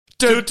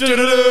This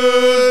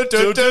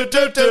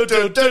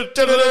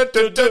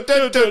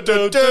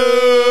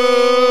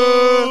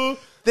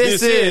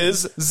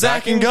is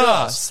Zach and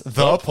Gus,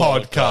 the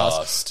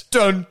podcast.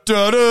 Dun,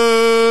 dun,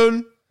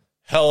 dun.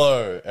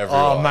 Hello,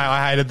 everyone. Oh, mate,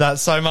 I hated that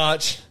so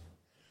much.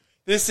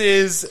 This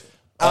is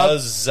a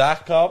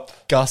ZACUP.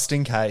 Gust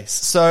in case.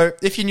 So,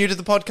 if you're new to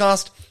the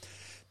podcast,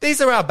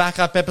 these are our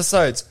backup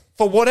episodes.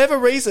 For whatever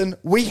reason,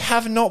 we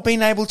have not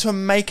been able to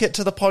make it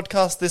to the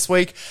podcast this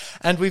week,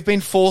 and we've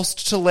been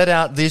forced to let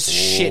out this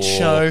shit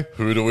show.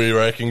 Who do we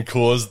reckon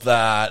caused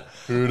that?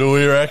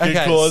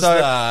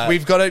 That?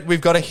 We've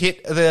got to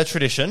hit the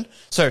tradition.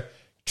 So,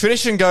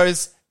 tradition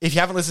goes, if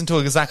you haven't listened to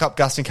a ZACUP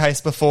Gust in Case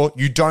before,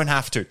 you don't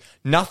have to.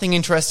 Nothing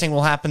interesting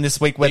will happen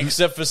this week.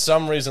 Except for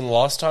some reason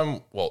last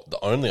time, well, the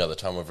only other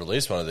time we've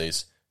released one of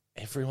these,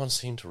 everyone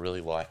seemed to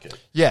really like it.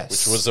 Yes.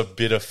 Which was a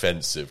bit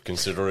offensive,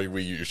 considering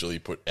we usually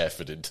put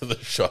effort into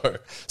the show.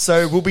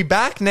 So we'll be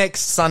back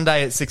next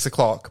Sunday at 6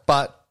 o'clock,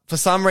 but for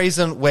some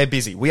reason, we're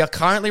busy. We are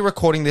currently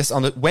recording this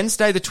on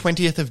Wednesday, the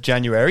 20th of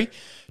January,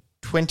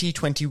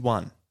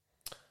 2021.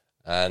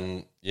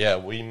 And, yeah,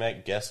 we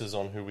make guesses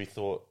on who we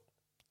thought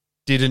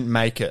didn't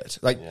make it.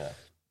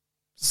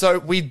 So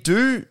we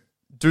do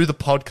the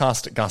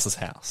podcast at Gus's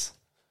house.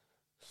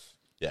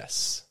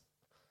 Yes.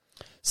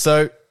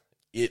 So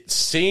it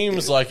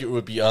seems like it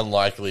would be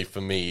unlikely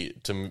for me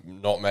to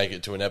not make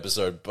it to an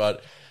episode,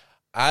 but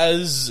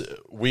as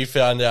we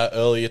found out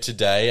earlier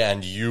today,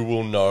 and you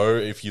will know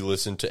if you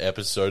listen to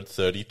episode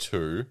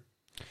 32...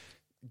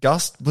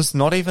 Gus was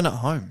not even at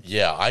home.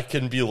 Yeah, I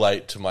can be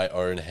late to my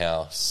own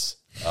house.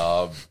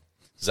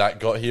 Zach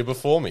got here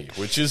before me,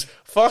 which is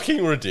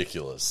fucking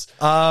ridiculous.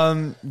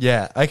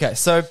 Yeah, okay.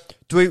 So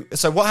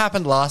what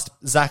happened last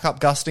ZACUP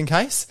Gust in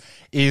Case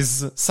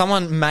is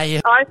someone may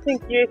have... I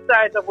think you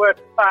say the word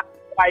fuck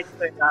way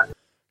too much.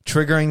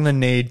 Triggering the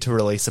need to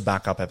release a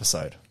backup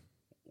episode.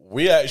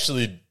 We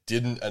actually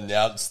didn't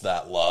announce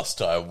that last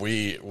time.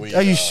 We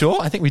Are you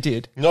sure? I think we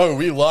did. No,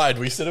 we lied.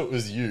 We said it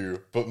was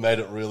you, but made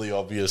it really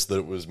obvious that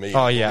it was me.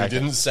 Oh, yeah. We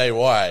didn't say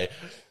why.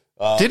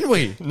 Didn't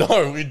we?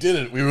 No, we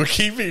didn't. We were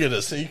keeping it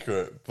a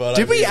secret. But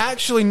Did we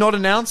actually not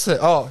announce it?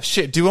 Oh,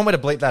 shit. Do you want me to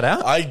bleep that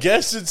out? I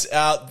guess it's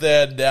out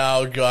there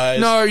now, guys.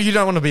 No, you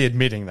don't want to be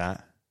admitting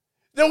that.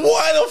 Then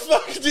why the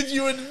fuck did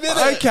you admit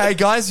it? Okay,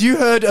 guys, you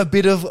heard a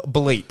bit of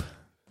bleep.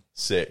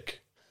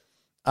 Sick.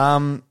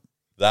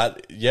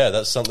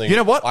 That's something. You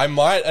know what? I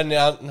might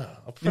announce. No,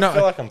 I feel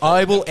like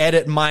I will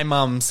edit my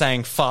mum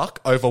saying fuck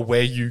over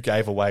where you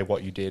gave away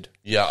what you did.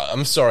 Yeah,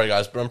 I'm sorry,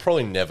 guys, but I'm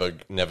probably never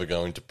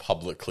going to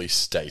publicly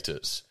state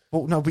it.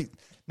 Well, no,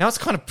 now it's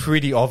kind of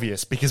pretty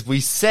obvious because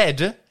we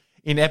said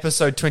in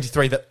episode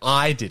 23 that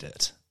I did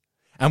it.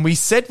 And we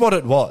said what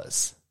it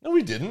was. No,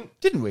 we didn't.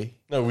 Didn't we?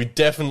 No, we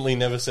definitely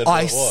never said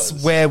what it was. I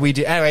swear we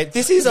did. Anyway,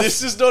 this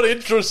is not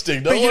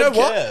interesting. No but you one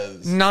know cares.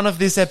 What? None of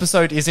this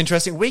episode is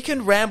interesting. We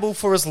can ramble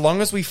for as long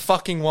as we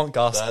fucking want,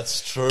 Gus.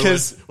 That's true.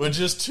 We're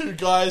just two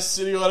guys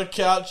sitting on a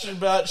couch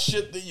about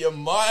shit that you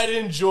might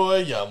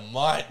enjoy, you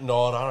might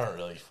not. I don't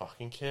really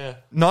fucking care.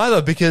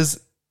 Neither, because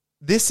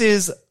this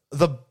is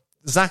the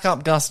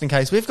ZACUP Gust in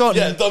Case. We've got...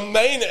 Yeah, the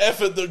main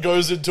effort that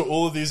goes into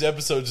all of these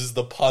episodes is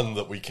the pun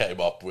that we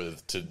came up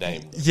with to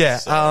name them. Yeah,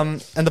 so.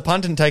 And the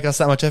pun didn't take us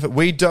that much effort.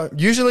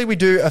 Usually we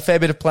do a fair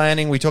bit of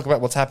planning. We talk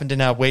about what's happened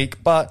in our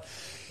week, but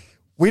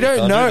we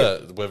don't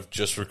know. We've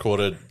just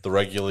recorded the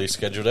regularly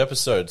scheduled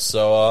episodes,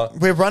 so...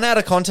 We've run out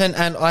of content,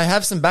 and I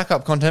have some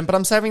backup content, but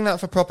I'm saving that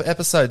for proper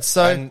episodes,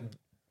 so...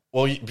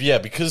 Well, yeah,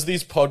 because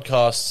these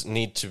podcasts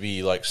need to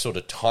be, like, sort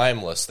of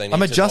timeless.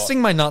 I'm adjusting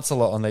my nuts a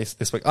lot on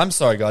this week. I'm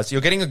sorry, guys.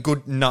 You're getting a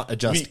good nut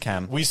adjust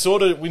cam. We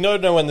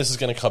don't know when this is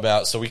going to come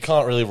out, so we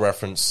can't really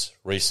reference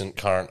recent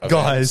current events.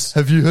 Guys,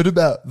 have you heard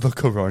about the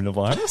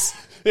coronavirus?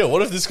 Yeah,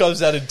 what if this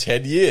comes out in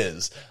 10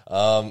 years?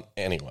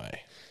 Anyway,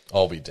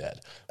 I'll be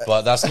dead.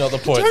 But that's not the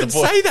point. Don't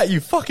say that, you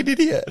fucking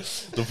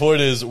idiot. The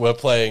point is we're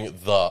playing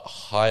the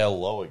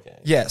higher-lower game.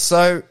 Yeah,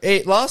 so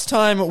last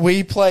time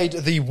we played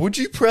the Would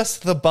You Press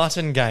the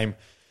Button game.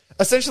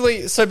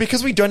 Essentially, so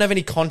because we don't have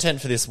any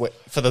content for this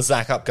for the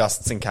ZACUP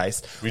Gusts in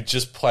Case. We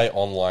just play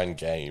online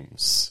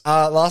games.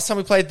 Last time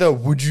we played the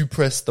Would You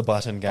Press the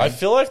Button game. I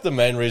feel like the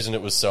main reason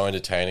it was so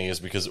entertaining is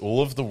because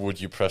all of the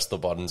Would You Press the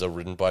Buttons are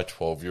written by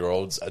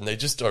 12-year-olds, and they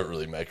just don't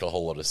really make a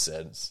whole lot of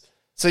sense.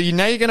 So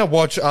now you're going to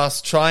watch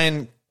us try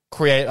and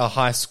create a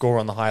high score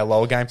on the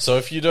higher-lower game. So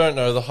if you don't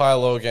know, the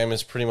higher-lower game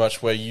is pretty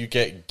much where you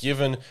get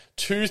given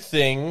two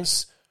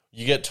things.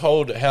 You get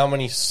told how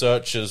many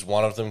searches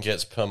one of them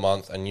gets per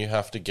month, and you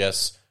have to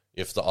guess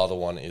if the other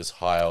one is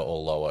higher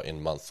or lower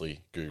in monthly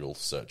Google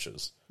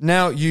searches.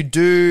 Now, you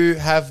do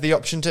have the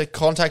option to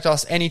contact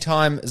us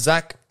anytime,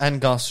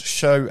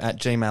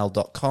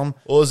 zachandgusshow@gmail.com.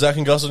 Or Zach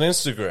and Gus on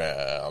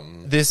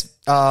Instagram. This,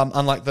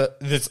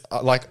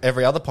 like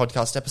every other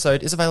podcast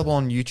episode, is available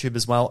on YouTube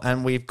as well,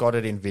 and we've got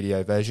it in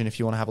video version if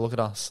you want to have a look at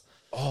us.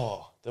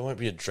 Oh, there won't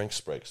be a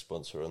Drinks Break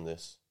sponsor on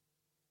this.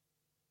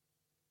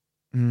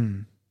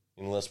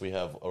 Unless we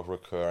have a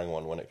recurring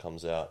one when it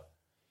comes out.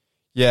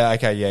 Yeah,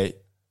 okay, yeah.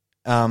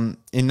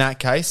 In that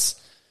case,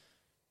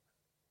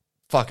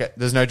 fuck it.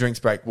 There's no drinks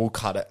break. We'll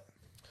cut it.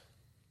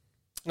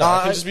 No,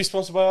 it can just be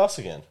sponsored by us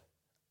again.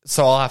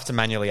 So I'll have to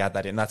manually add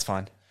that in. That's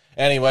fine.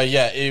 Anyway,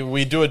 yeah,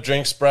 we do a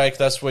drinks break.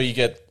 That's where you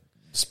get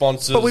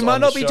sponsors. But we might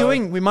on not the be show.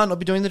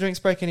 doing the drinks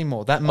break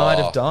anymore. That might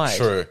have died.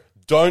 True.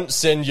 Don't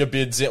send your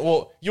bids in.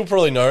 Well, you'll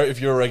probably know if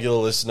you're a regular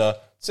listener.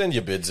 Send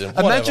your bids in.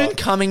 Whatever. Imagine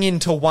coming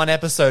into one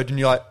episode and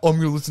you're like, I'm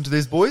going to listen to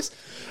these boys.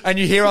 And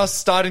you hear us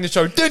starting the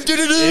show.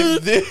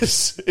 If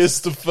this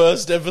is the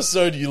first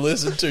episode you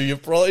listen to, you're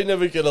probably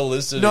never going to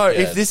listen No,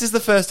 again. if this is the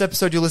first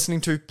episode you're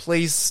listening to,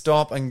 please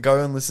stop and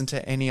go and listen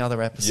to any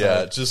other episode.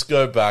 Yeah, just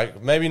go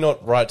back. Maybe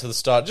not right to the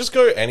start. Just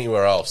go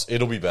anywhere else.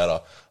 It'll be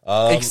better.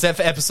 Except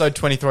for episode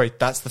 23.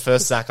 That's the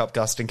first ZACUP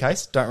Gust in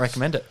case. Don't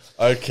recommend it.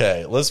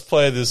 Okay, let's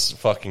play this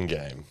fucking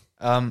game.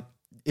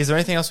 Is there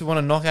anything else we want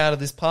to knock out of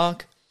this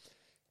park?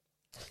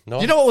 No.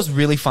 You know what was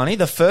really funny?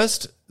 The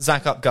first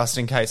ZACUP Gust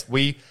in case,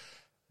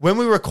 when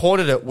we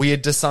recorded it, we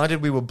had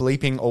decided we were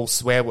bleeping all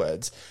swear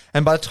words.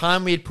 And by the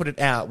time we had put it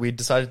out, we had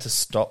decided to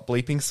stop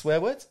bleeping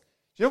swear words.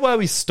 Do you know why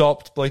we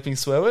stopped bleeping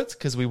swear words?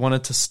 Because we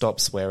wanted to stop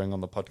swearing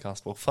on the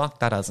podcast. Well, fuck,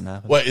 that hasn't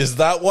happened. Wait, is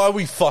that why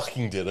we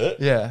fucking did it?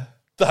 Yeah.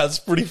 That's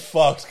pretty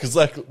fucked, because,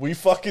 like, we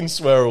fucking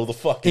swear all the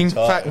fucking In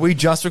time. fact, we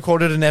just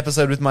recorded an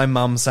episode with my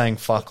mum saying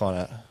fuck on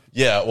it.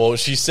 Yeah, well,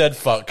 she said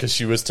fuck because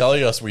she was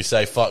telling us we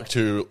say fuck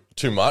too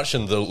much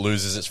and it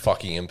loses its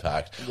fucking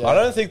impact. Yeah. I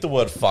don't think the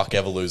word fuck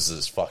ever loses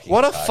its fucking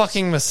What impact. a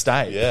fucking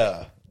mistake.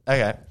 Yeah.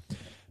 Okay.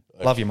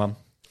 Love you, mum.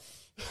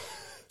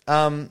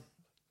 Do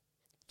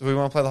we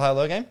want to play the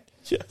high-low game?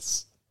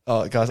 Yes.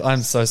 Oh, guys,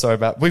 I'm so sorry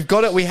about... We've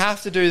got it. We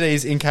have to do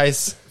these in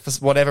case, for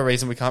whatever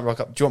reason, we can't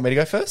rock up. Do you want me to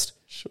go first?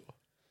 Sure.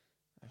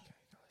 Okay,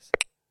 guys.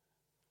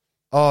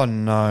 Oh,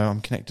 no. I'm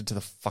connected to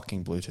the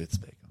fucking Bluetooth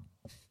speaker.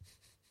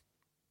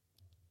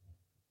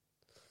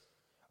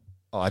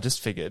 Oh, I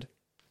just figured.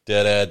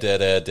 Dead air.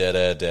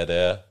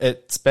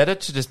 It's better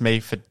to just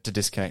to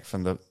disconnect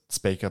from the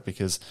speaker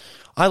because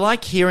I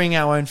like hearing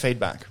our own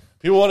feedback.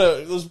 People want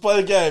to... Let's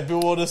play the game. People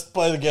want us to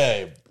play the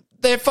game.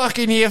 They're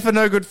fucking here for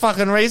no good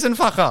fucking reason,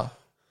 fucker.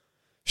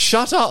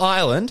 Shutter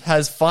Island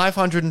has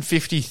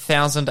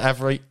 550,000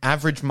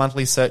 average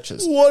monthly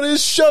searches. What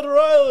is Shutter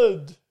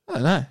Island? I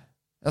don't know.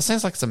 That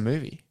sounds like it's a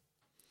movie.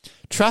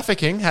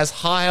 Trafficking has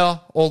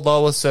higher or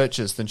lower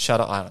searches than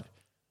Shutter Island.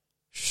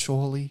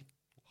 Surely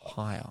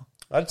higher.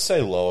 I'd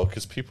say lower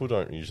because people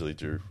don't usually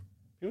do...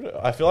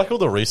 I feel like all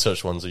the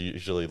research ones are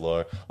usually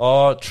low.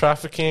 Oh,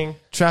 trafficking.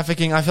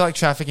 Trafficking. I feel like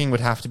trafficking would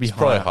have to be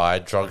Probably higher. high.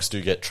 Drugs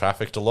do get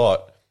trafficked a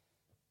lot.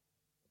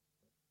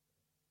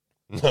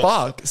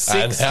 Fuck.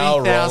 And how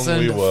wrong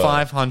we were.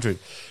 60,500.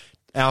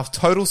 Our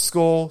total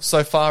score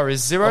so far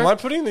is 0. Am I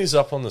putting these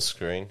up on the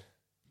screen?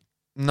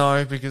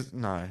 No, because...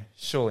 No,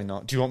 surely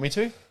not. Do you want me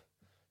to?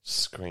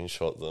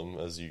 Screenshot them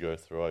as you go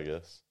through, I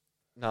guess.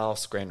 No, I'll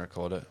screen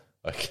record it.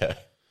 Okay.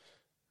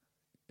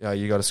 Yeah,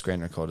 you got a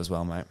screen record as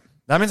well, mate.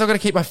 That means I've got to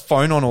keep my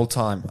phone on all the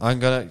time. I'm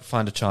going to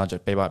find a charger.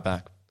 Be right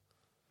back.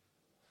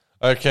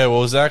 Okay,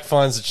 well, Zach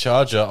finds a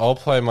charger. I'll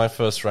play my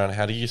first round.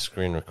 How do you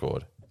screen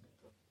record?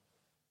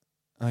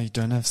 Oh, you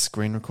don't have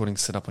screen recording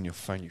set up on your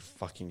phone, you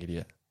fucking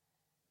idiot.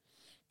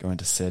 Go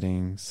into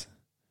settings.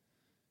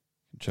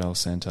 Control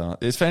center.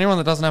 It's for anyone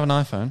that doesn't have an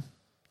iPhone.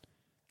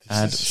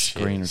 Add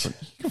screen record.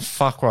 You can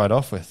fuck right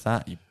off with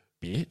that, you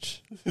bitch.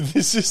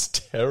 This is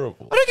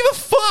terrible. I don't give a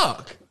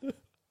fuck!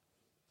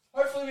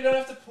 Hopefully we don't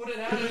have to put it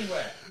out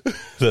anywhere.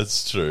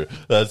 That's true.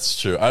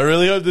 That's true. I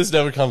really hope this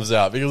never comes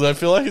out because I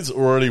feel like it's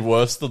already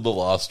worse than the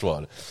last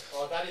one.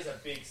 Oh, that is a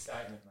big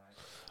statement,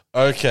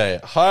 mate. Okay,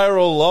 higher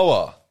or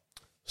lower?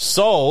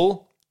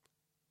 Seoul,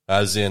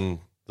 as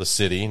in the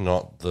city,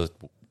 not the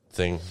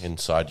thing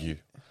inside you.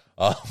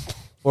 Or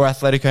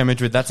Atletico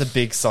Madrid. That's a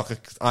big soccer.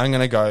 I'm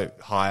going to go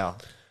higher.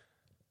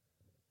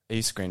 Are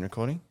you screen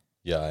recording?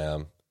 Yeah, I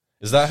am.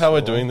 Is that how we're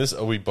doing this?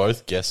 Are we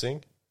both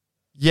guessing?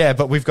 Yeah,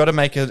 but we've got to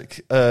make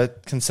a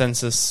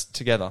consensus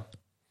together.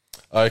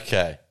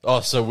 Okay.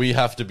 Oh, so we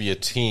have to be a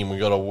team. We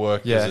got to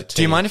work as a team.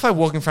 Do you mind if I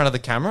walk in front of the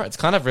camera? It's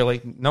kind of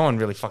really... No one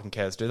really fucking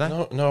cares, do they?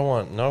 No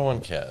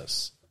one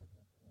cares.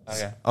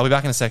 Okay. I'll be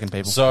back in a second,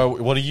 people.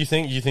 So, what do you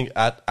think? You think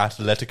at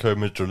Atletico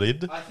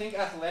Madrid? I think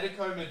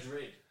Atletico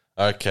Madrid.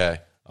 Okay.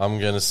 I'm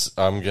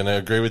gonna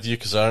agree with you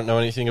because I don't know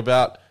anything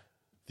about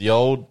the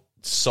old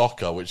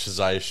soccer, which is,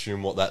 I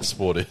assume, what that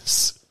sport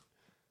is.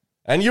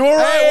 And you were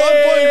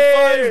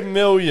right, 1.5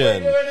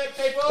 million. We're doing it,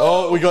 people.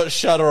 Oh, we got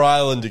Shutter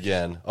Island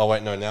again. Oh,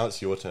 wait, no, now it's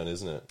your turn,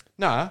 isn't it?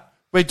 No,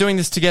 we're doing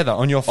this together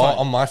on your phone. Oh,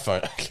 on my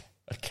phone.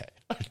 Okay.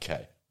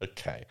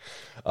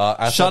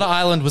 Shutter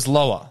Island was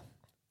lower.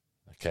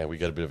 Okay, we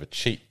got a bit of a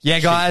cheat. Yeah,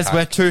 guys,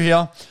 we're two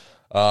here.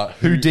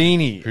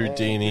 Houdini.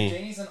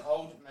 Houdini's an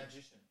old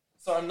magician.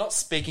 So I'm not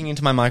speaking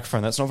into my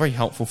microphone. That's not very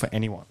helpful for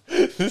anyone.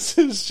 This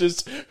is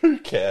just, who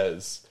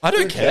cares? I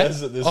don't Who care.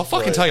 cares at this I'll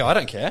fucking point? tell you, I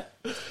don't care.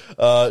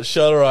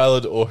 Shutter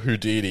Island or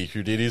Houdini.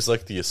 Houdini's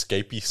like the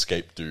escape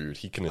dude.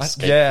 He can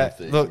escape from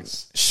things. Look,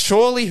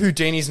 surely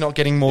Houdini's not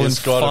getting more It's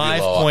than gotta be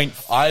 5 lower. point...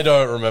 I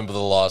don't remember the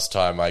last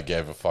time I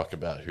gave a fuck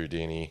about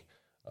Houdini.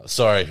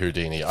 Sorry,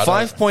 Houdini.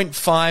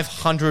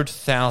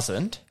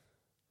 5,500,000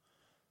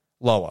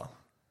 lower.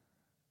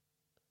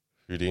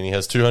 Houdini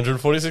has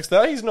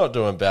 246,000. He's not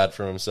doing bad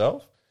for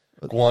himself.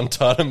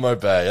 Guantanamo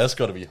Bay, that's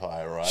got to be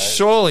higher, right?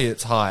 Surely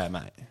it's higher,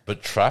 mate.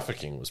 But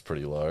trafficking was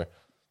pretty low.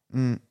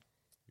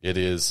 It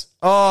is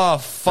Oh,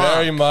 fuck.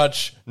 very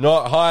much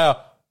not higher.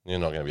 You're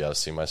not going to be able to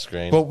see my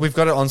screen. Well, we've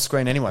got it on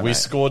screen anyway, We mate.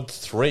 scored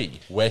 3.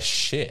 We're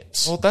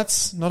shit. Well,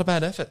 that's not a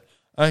bad effort.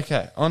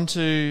 Okay,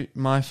 onto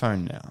my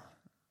phone now.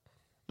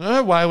 I don't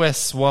know why we're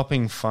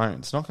swapping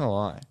phones, not going to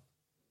lie.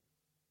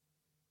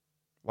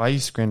 Why are you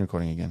screen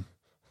recording again?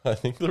 I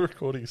think the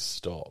recording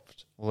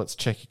stopped. Well, let's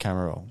check your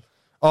camera roll.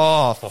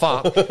 Oh,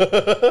 fuck.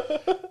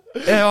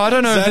 Yeah, I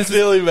don't know if Zach this is...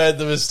 nearly made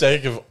the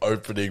mistake of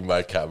opening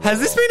my camera. Has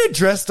this been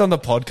addressed on the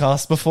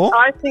podcast before?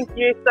 I think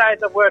you say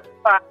the word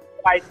fuck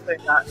way too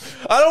much.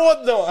 I don't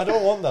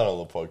want that on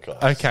the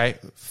podcast. Okay,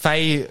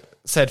 Faye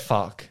said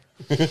fuck.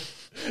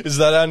 Is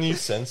that our new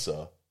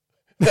censor?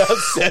 Our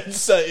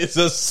censor is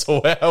a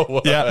swear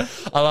word. Yeah,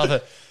 I love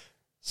it.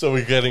 So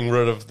we're getting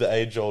rid of the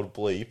age-old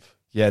bleep.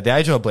 Yeah, the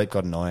age-old bleep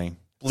got annoying.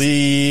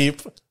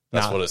 Bleep.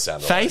 That's Nah, what it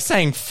sounded Faye like.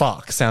 saying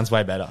fuck sounds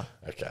way better.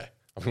 Okay.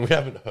 I mean, we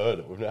haven't heard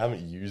it. We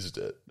haven't used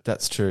it.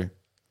 That's true.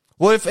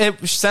 Well, if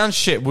it sounds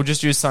shit, we'll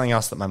just use something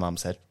else that my mum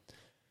said.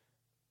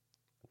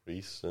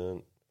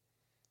 Recent.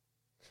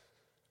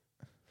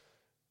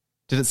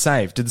 Did it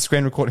save? Did the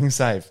screen recording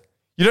save?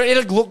 You don't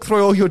need to look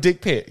through all your dick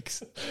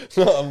pics.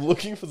 No, I'm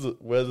looking for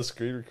where the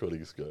screen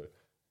recordings go.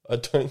 I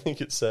don't think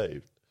it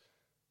saved.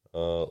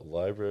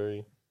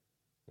 Library.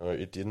 No,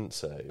 it didn't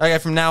save. Okay,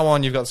 from now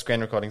on, you've got screen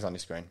recordings on your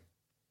screen.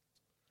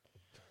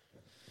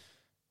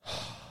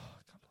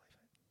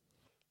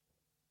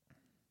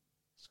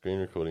 Screen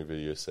recording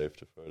video saved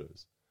to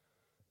photos.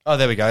 Oh,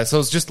 there we go. So it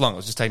was just long. It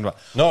was just taking a while.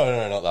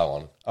 No, not that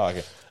one. Oh,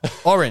 okay.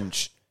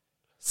 Orange.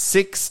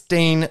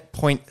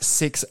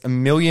 16.6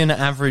 million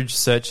average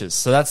searches.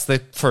 So that's the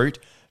fruit.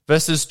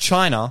 Versus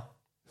China,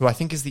 who I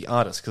think is the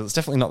artist, because it's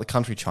definitely not the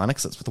country China,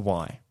 because it's with a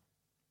Y.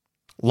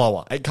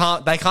 Lower. They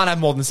can't have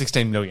more than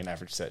 16 million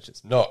average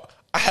searches. No.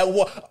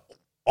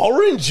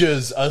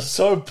 Oranges are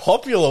so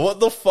popular. What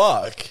the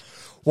fuck?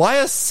 Why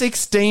are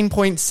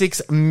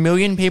 16.6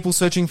 million people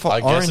searching for I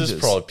oranges? guess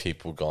it's probably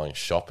people going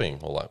shopping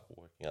or like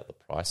working out the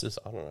prices.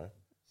 I don't know.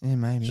 Yeah,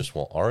 maybe. Just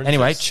want oranges.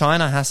 Anyway,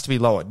 China has to be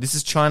lower. This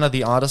is China,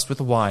 the artist with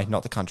a Y,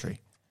 not the country.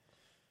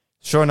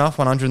 Sure enough,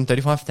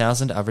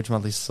 135,000 average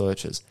monthly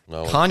searches.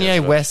 No one cares Kanye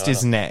about West China.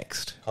 is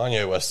next.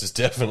 Kanye West is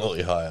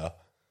definitely higher.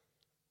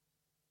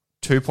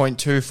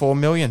 2.24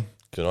 million.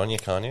 Good on you,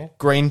 Kanye.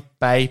 Green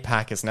Bay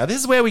Packers. Now, this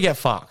is where we get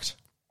fucked.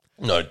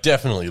 No,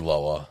 definitely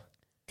lower.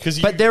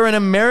 But they're an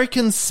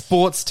American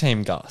sports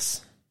team,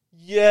 Gus.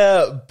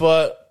 Yeah,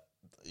 but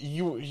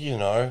you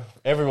know,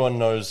 everyone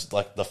knows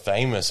like the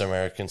famous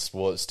American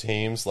sports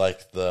teams,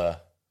 like the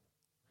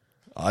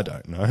I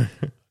don't know.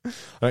 I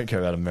don't care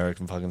about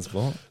American fucking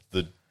sport.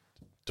 the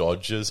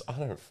Dodgers. I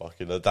don't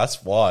fucking know.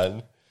 That's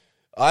one.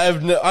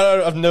 I've never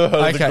heard of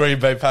the Green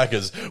Bay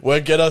Packers.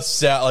 We're gonna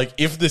sound like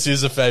if this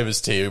is a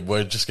famous team,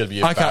 we're just gonna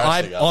be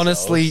embarrassing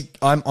ourselves.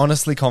 I'm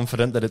honestly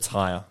confident that it's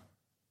higher.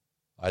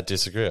 I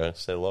disagree. I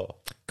say lower.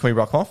 Can we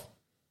rock off?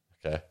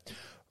 Okay.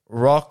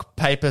 Rock,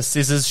 paper,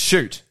 scissors,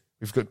 shoot.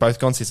 We've both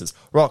gone scissors.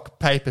 Rock,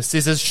 paper,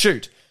 scissors,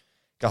 shoot.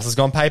 Gus has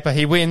gone paper.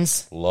 He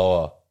wins.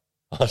 Lower.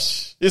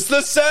 It's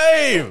the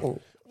same.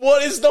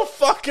 What is the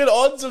fucking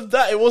odds of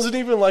that? It wasn't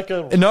even like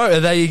a No, are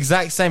they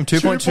exact same?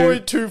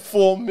 2.2.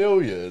 2.24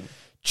 million.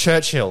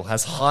 Churchill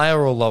has higher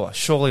or lower?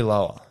 Surely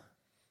lower.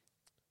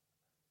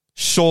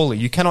 Surely.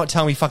 You cannot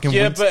tell me fucking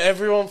Yeah, wins. but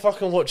everyone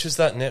fucking watches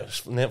that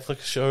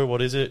Netflix show.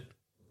 What is it?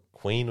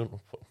 Queen?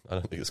 I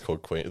don't think it's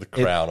called Queen. The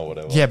Crown or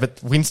whatever. Yeah,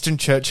 but Winston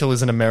Churchill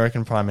is an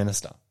American prime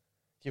minister.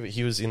 Yeah, but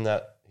he was in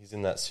that. He's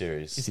in that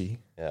series. Is he?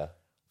 Yeah.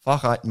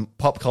 Fuck,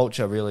 pop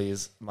culture really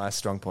is my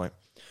strong point.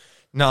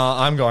 No,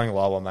 I'm going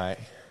lower, mate.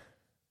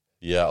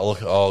 Yeah,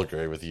 I'll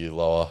agree with you.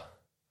 Lower.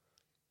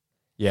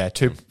 Yeah,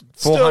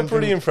 Still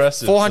pretty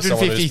impressive. For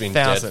someone who's been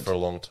dead 450,000. for a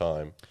long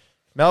time.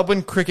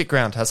 Melbourne Cricket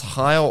Ground has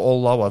higher or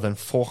lower than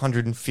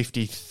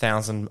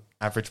 450,000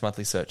 average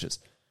monthly searches.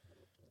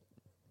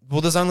 Well,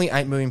 there's only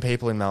 8 million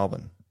people in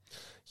Melbourne.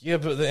 Yeah,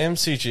 but the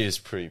MCG is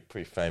pretty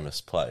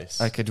famous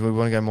place. Okay, do we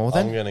want to go more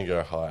then? I'm gonna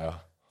go higher.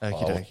 Okie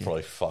Oh, dokie.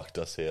 probably fucked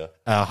us here.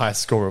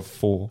 Highest score of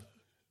 4.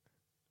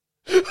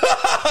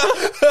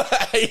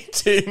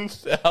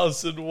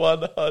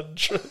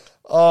 18,100.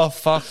 Oh,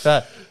 fuck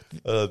that.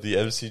 The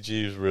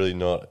MCG is really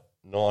not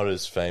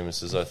as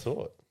famous as I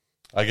thought.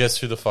 I guess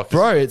who the fuck is...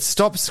 Bro, it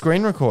stopped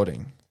screen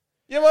recording.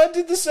 Yeah, but I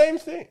did the same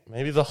thing.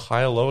 Maybe the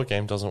higher lower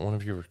game doesn't want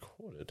to be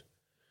recorded.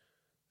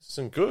 This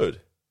isn't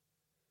good.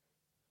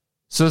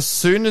 So as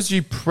soon as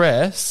you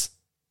press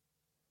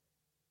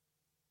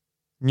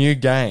new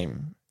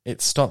game,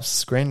 it stops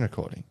screen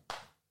recording.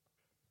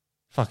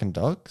 Fucking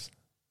dogs.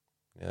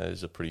 Yeah, that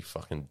is a pretty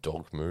fucking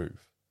dog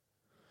move.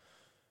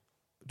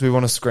 Do we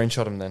want to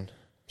screenshot them then?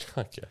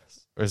 I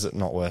guess. Or is it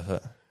not worth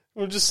it?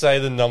 We'll just say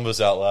the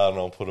numbers out loud and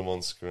I'll put them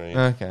on screen.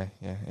 Okay,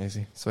 yeah,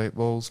 easy. Sweet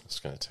balls. It's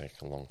going to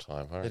take a long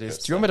time. It is.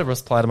 Do you want me to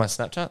reply to my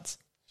Snapchats?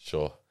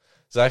 Sure.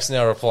 Zach's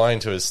now replying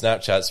to his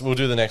Snapchats. We'll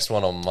do the next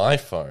one on my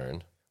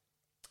phone.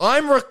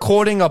 I'm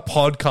recording a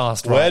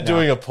podcast right now. We're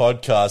doing a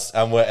podcast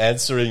and we're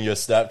answering your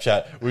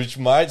Snapchat, which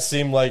might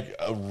seem like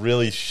a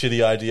really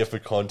shitty idea for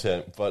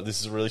content, but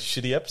this is a really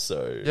shitty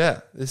episode.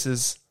 Yeah, this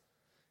is...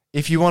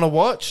 If you want to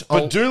watch...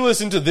 But do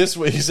listen to this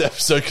week's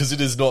episode because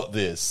it is not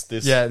this.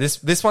 Yeah,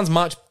 this one's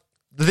much...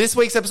 This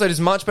week's episode is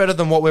much better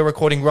than what we're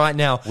recording right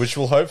now. Which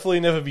will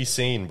hopefully never be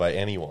seen by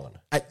anyone.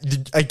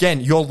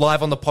 Again, you're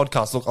live on the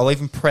podcast. Look, I'll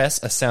even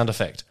press a sound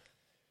effect.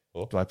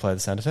 Oh. Do I play the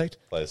sound effect?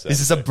 Play a sound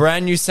This is a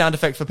brand new sound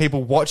effect for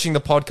people watching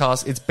the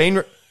podcast. It's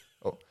been...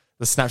 the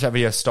Snapchat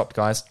video stopped,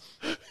 guys.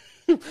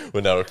 We're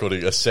now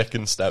recording a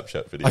second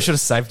Snapchat video. I should have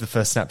saved the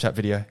first Snapchat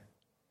video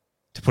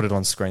to put it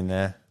on screen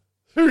there.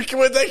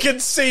 When they can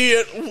see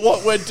it,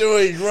 what we're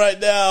doing right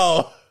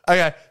now.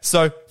 Okay,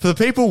 so for the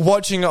people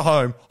watching at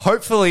home,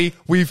 hopefully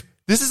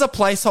this is a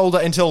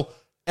placeholder until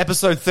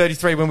episode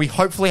 33 when we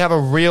hopefully have a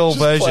real Just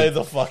version. play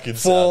the fucking For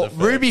sound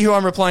effect. Ruby, who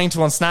I'm replying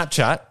to on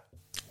Snapchat.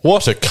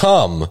 What a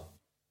cum.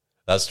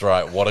 That's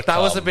right, what a cum.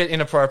 That was a bit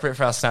inappropriate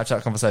for our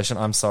Snapchat conversation.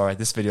 I'm sorry.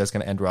 This video is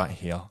going to end right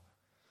here.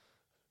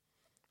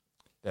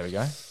 There we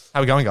go. How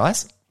are we going,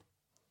 guys?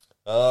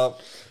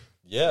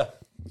 Yeah.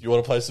 You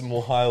want to play some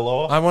more higher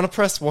lower? I want to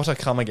press what a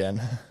come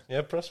again.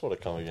 Yeah, press what a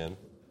cum again.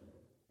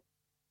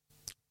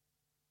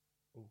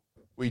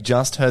 We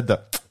just heard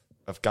the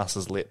of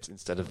Gus's lips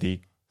instead of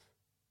the...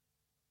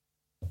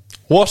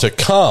 What a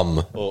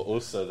cum. Or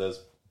also,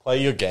 there's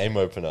play your game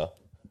opener.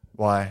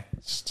 Why?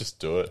 Just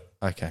do it.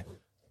 Okay.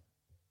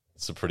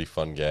 It's a pretty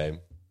fun game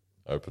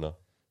opener.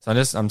 So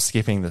I'm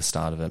skipping the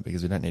start of it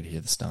because we don't need to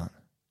hear the start.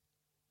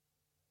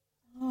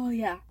 Oh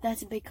yeah,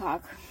 that's a big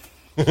cock.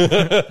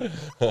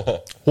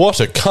 What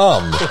a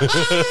cum.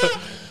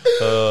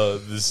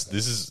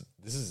 This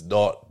is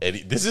not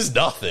any. This is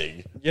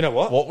nothing. You know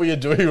what? What we are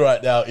doing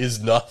right now is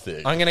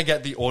nothing. I'm going to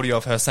get the audio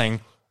of her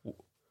saying,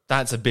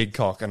 that's a big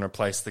cock, and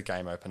replace the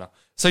game opener.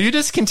 So you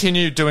just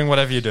continue doing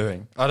whatever you're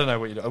doing. I don't know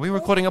what you're doing. Are we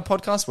recording a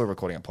podcast? We're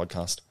recording a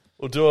podcast.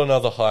 We'll do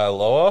another higher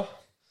lower.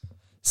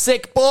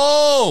 Sick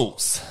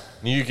balls!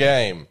 New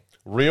game.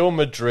 Real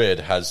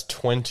Madrid has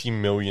 20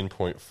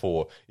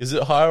 million.4. Is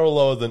it higher or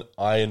lower than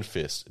Iron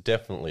Fist?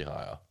 Definitely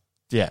higher.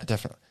 Yeah,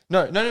 definitely.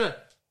 No.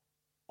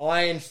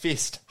 Iron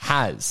Fist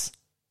has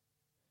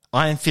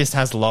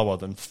lower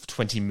than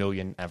 20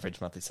 million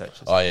average monthly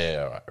searches. Oh,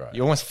 yeah, right.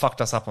 You almost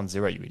fucked us up on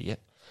zero, you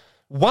idiot.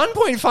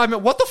 1.5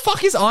 million. What the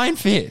fuck is Iron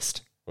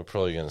Fist? We're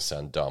probably going to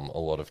sound dumb a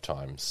lot of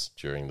times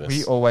during this.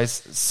 We always...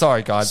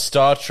 Sorry, guys.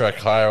 Star Trek,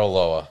 higher or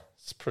lower?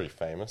 It's pretty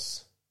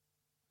famous.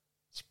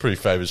 It's a pretty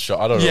famous show.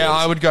 I don't know. Yeah,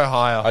 I would go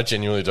higher. I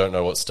genuinely don't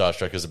know what Star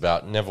Trek is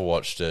about. Never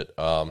watched it.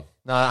 No,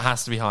 that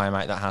has to be higher,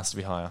 mate. That has to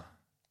be higher.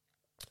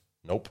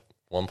 Nope.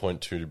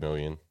 1.2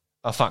 million.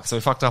 Oh, fuck. So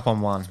we fucked up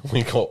on one.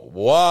 We got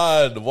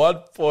 1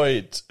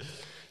 point.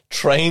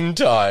 Train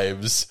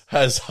Times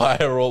has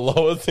higher or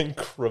lower than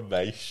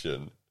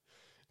Cremation.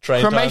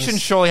 Cremation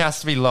surely has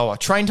to be lower.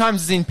 Train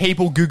times is in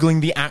people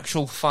Googling the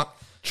actual fuck.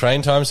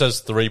 Train Times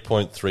has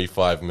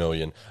 3.35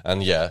 million.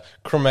 And yeah,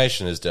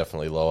 Cremation is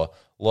definitely lower.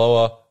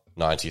 Lower,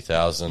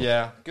 90,000.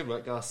 Yeah, good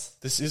work, Gus.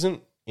 This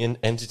isn't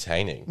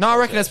entertaining. No, I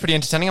reckon it's pretty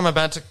entertaining. I'm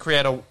about to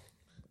create a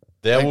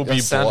will be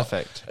sound blood.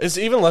 effect. It's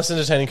even less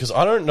entertaining because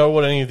I don't know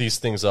what any of these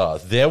things are.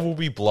 There will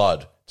be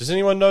blood. Does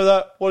anyone know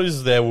that? What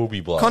is there will be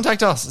blood?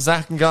 Contact us,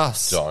 Zach and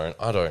Gus. I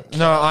don't.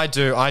 No, I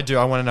do.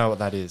 I want to know what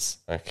that is.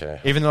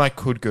 Okay. Even though I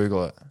could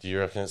Google it. Do you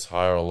reckon it's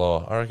higher or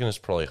lower? I reckon it's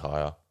probably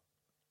higher.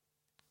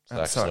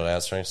 Zach's not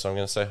answering, so I'm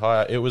going to say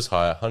higher. It was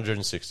higher,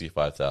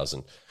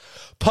 165,000.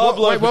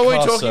 Pablo Wait, what were we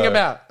Picasso. talking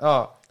about?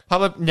 Oh,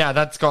 Pablo. Yeah,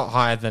 that's got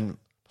higher than.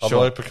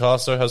 Pablo Sure.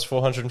 Picasso has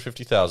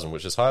 450,000,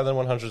 which is higher than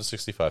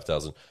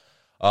 165,000.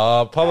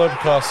 Pablo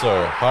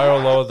Picasso, higher or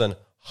lower than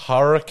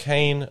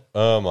Hurricane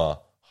Irma?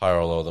 Higher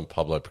or lower than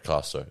Pablo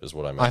Picasso is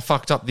what I meant. I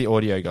fucked up the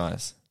audio,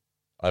 guys.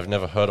 I've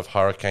never heard of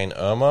Hurricane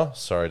Irma.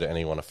 Sorry to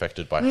anyone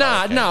affected by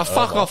Hurricane Nah, Irma.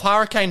 fuck off.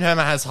 Hurricane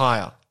Irma has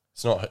higher.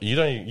 It's not.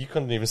 You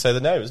couldn't even say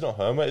the name. It's not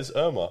Irma. It's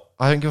Irma.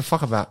 I don't give a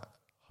fuck about.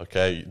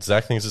 Okay,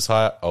 Zach thinks it's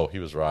higher. Oh, he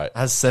was right. It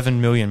has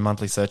 7 million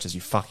monthly searches. You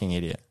fucking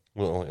idiot.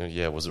 Well,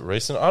 yeah. Was it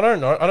recent? I don't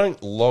know. I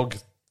don't log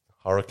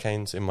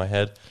hurricanes in my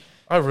head.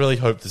 I really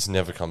hope this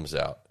never comes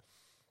out.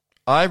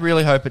 I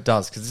really hope it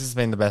does because this has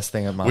been the best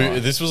thing of my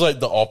life. This was like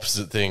the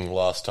opposite thing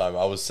last time.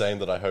 I was saying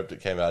that I hoped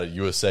it came out, and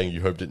you were saying you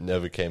hoped it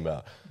never came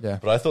out. Yeah.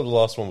 But I thought the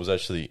last one was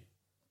actually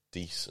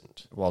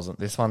decent. It wasn't.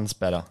 This one's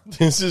better.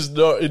 This is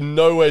in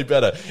no way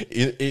better.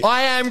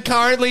 I am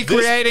currently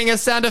creating a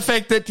sound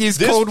effect that is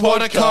called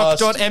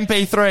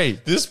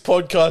watercock.mp3. This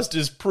podcast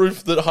is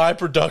proof that high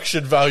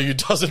production value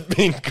doesn't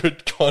mean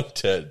good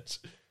content.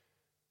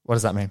 What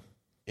does that mean?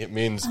 It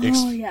means...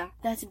 Oh yeah,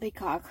 that's a big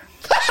cock.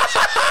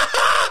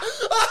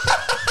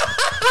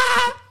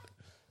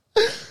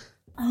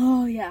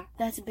 Oh yeah,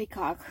 that's a big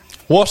cock.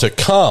 What a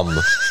cum.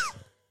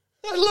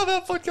 I love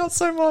our podcast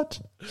so much.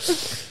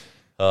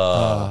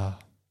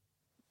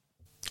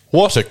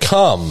 What a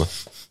cum.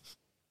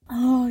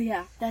 Oh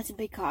yeah, that's a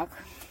big cock.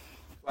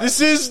 This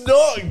is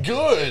not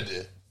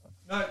good.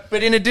 No,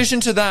 but in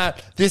addition to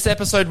that, this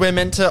episode we're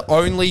meant to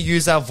only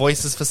use our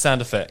voices for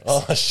sound effects.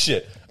 Oh,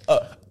 shit.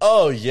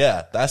 Oh,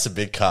 yeah, that's a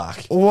big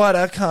cock. What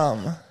a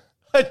cum.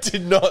 I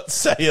did not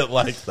say it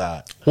like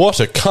that. What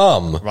a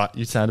cum. Right,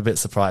 you sound a bit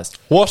surprised.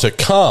 What a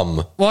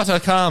cum. What a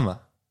cum.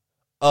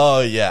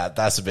 Oh, yeah,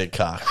 that's a big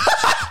cock.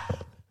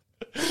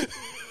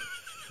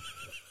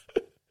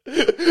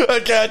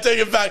 Okay, I take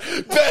it back.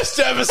 Best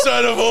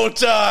episode of all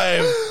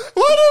time.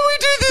 Why don't we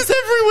do this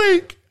every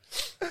week?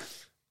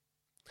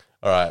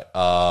 All right.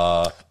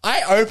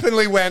 I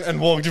openly went and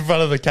walked in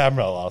front of the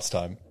camera last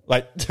time,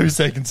 like 2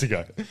 seconds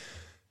ago.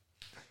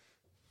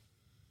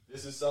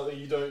 This is something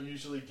you don't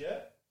usually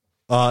get?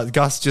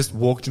 Gus just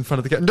walked in front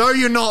of the camera. No,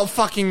 you're not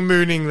fucking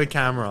mooning the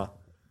camera.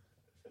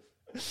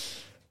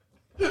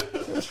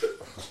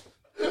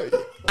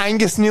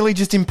 Angus nearly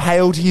just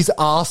impaled his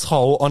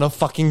asshole on a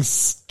fucking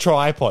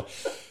tripod.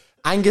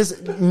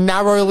 Angus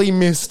narrowly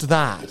missed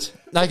that.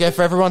 Okay,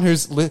 for everyone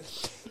who's...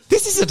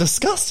 This is a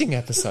disgusting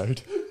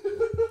episode.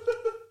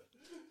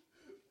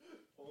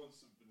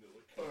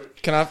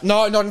 Can I...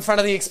 No, not in front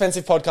of the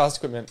expensive podcast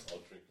equipment. I'll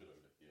drink it over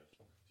here.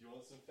 Do you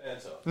want some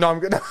Fanta? No, I'm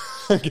good.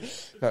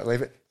 No,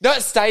 leave it. No,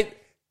 stay.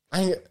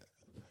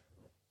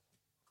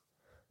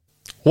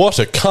 What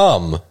a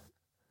cum.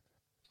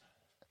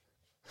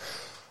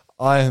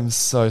 I am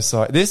so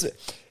sorry.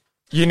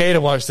 You need to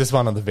watch this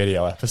one on the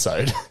video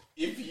episode.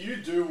 If you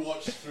do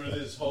watch through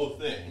this whole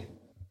thing,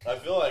 I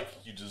feel like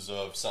you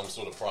deserve some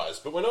sort of prize,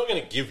 but we're not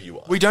going to give you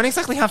one. We don't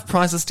exactly have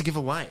prizes to give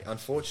away,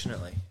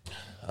 unfortunately.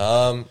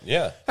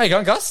 Yeah. How you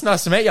going, Gus?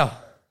 Nice to meet you. Do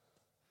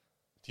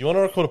you want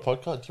to record a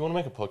podcast? Do you want to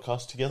make a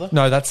podcast together?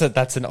 No, that's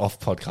an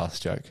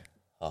off-podcast joke.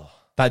 Oh.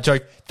 That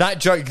joke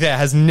there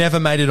has never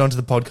made it onto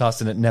the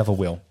podcast, and it never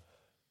will.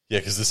 Yeah,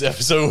 because this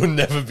episode will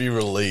never be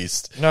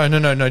released.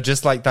 No.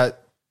 Just like that.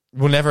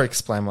 We'll never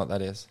explain what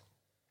that is.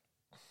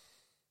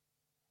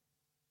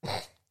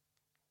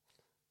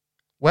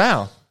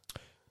 Wow.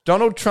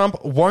 Donald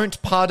Trump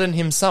won't pardon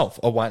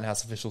himself, a White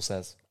House official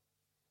says.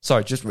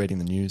 Sorry, just reading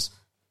the news.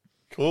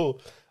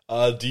 Cool.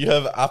 Do you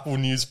have Apple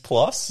News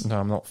Plus? No,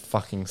 I'm not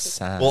fucking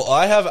sad. Well,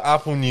 I have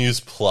Apple News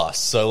Plus,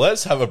 so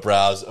let's have a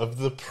browse of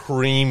the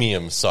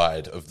premium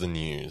side of the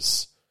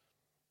news.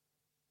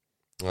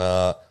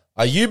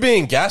 Are you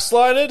being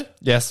gaslighted?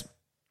 Yes.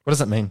 What does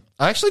that mean?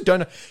 I actually don't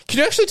know. Can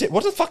you actually...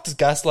 what the fuck does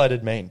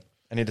gaslighted mean?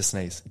 I need to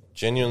sneeze.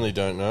 Genuinely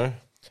don't know.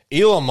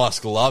 Elon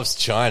Musk loves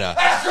China.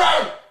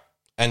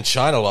 And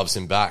China loves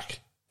him back.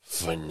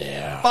 For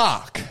now.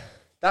 Fuck.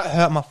 That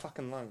hurt my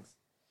fucking lungs.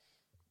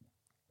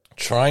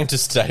 Trying to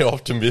stay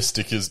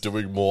optimistic is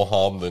doing more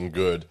harm than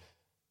good.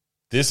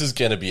 This is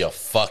going to be a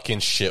fucking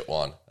shit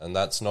one. And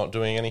that's not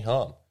doing any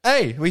harm.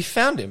 Hey, we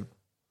found him.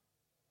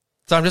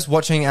 So I'm just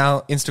watching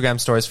our Instagram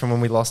stories from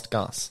when we lost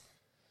Gus.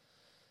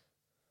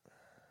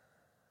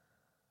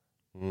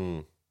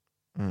 Oh,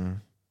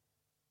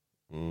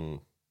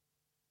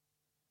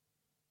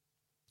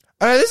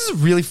 this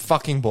is really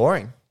fucking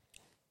boring.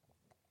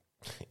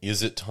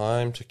 Is it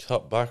time to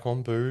cut back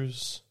on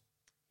booze?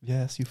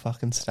 Yes, you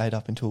fucking stayed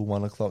up until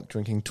 1 o'clock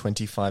drinking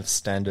 25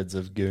 standards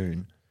of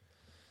goon.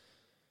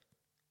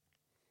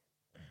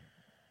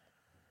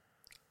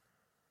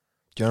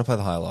 Do you want to play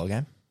the high low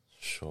game?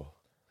 Sure.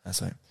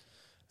 That's right.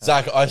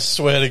 Zach, I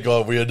swear to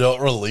God, we are not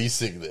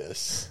releasing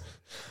this.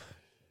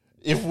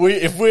 If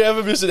we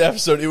ever miss an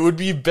episode, it would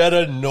be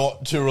better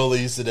not to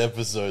release an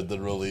episode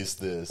than release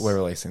this. We're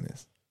releasing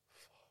this.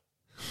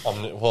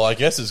 Well, I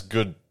guess it's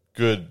good,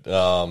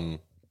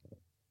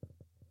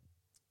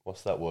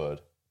 what's that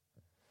word?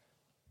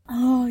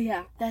 Oh,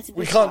 yeah, that's a big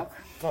We can't, cock.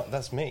 no,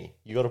 that's me.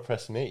 You got to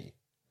press me.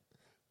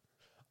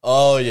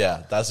 Oh,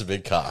 yeah, that's a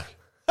big cock.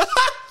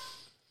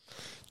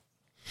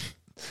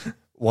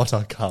 What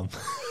a cum.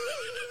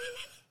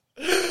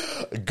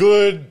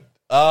 Good,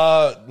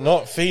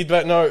 not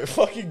feedback, no,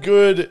 fucking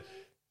good.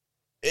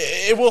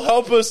 It will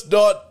help us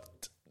not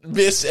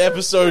miss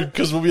episode,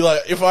 because we'll be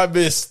like, if I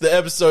miss the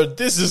episode,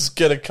 this is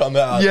going to come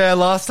out. Yeah,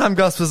 last time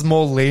Gus was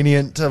more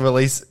lenient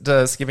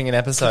to skipping an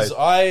episode. 'Cause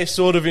I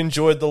sort of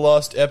enjoyed the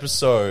last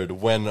episode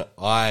when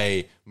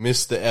I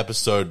missed the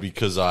episode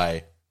because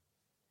I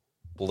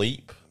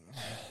bleep.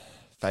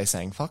 Face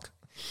saying fuck.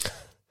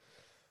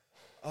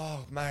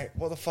 Oh, mate,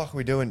 what the fuck are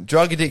we doing?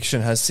 Drug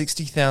addiction has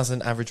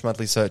 60,000 average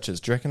monthly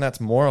searches. Do you reckon that's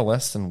more or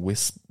less than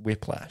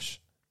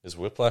Whiplash? Is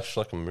Whiplash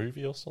like a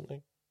movie or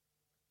something?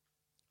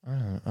 I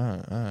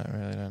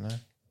really don't know.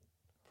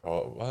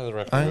 Oh, I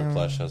reckon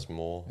Whiplash has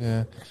more.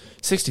 Yeah.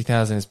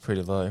 60,000 is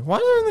pretty low. Why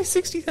do only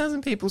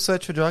 60,000 people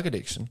search for drug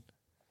addiction?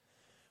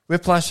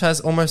 Whiplash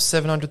has almost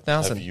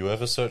 700,000. Have you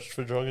ever searched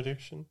for drug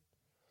addiction?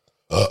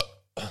 That's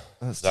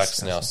Zach's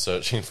disgusting. now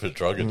searching for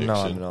drug addiction. No,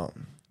 I'm not.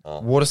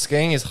 Water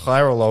skiing is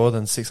higher or lower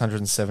than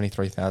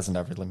 673,000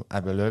 average.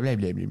 I'd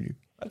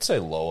say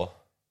lower.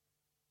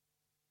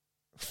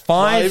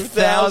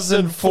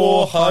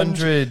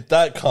 5,400.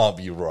 That can't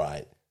be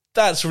right.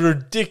 That's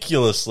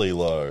ridiculously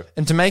low.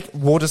 And to make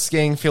water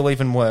skiing feel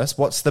even worse,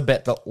 what's the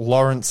bet that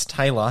Lawrence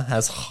Taylor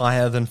has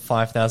higher than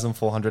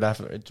 5,400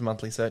 average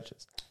monthly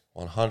searches?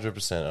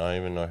 100%. I don't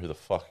even know who the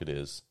fuck it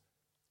is.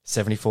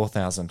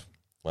 74,000.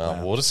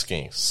 Wow, water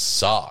skiing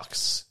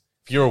sucks.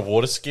 If you're a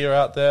water skier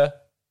out there,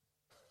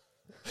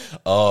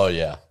 Oh,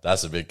 yeah.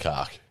 That's a big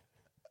cock.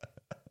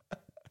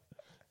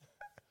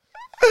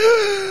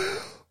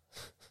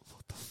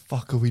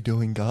 Fuck are we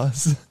doing,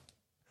 guys?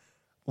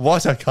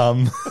 What a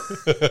cum.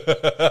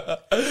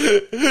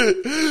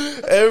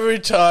 Every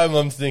time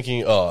I'm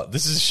thinking, oh,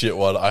 this is a shit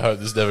one. I hope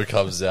this never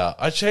comes out.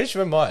 I change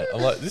my mind.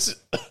 I'm like, this is...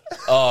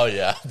 Oh,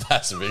 yeah.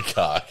 That's a big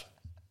cock.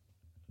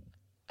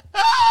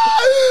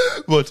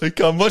 What a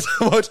cum. What?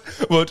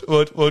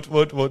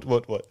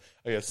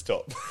 Okay,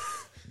 stop.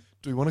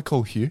 Do we want to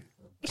call Hugh?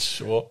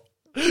 Sure.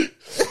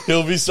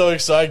 He'll be so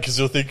excited because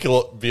he'll think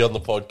he'll be on the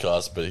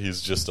podcast, but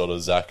he's just on a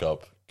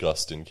ZACUP,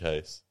 GUST in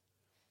case.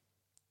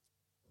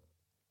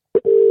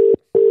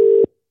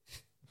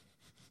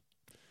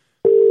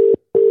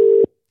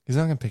 He's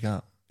not going to pick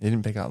up. He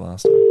didn't pick up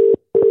last time.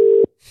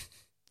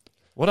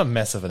 What a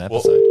mess of an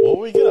episode. What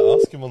were we going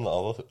to ask him on the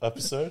other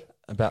episode?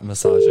 About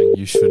massaging.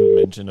 You shouldn't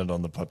mention it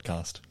on the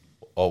podcast.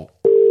 Oh,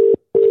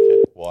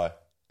 okay. Why?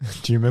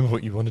 Do you remember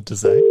what you wanted to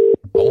say?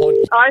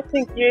 I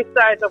think you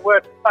say the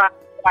word fuck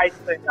way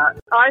too much.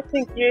 I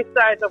think you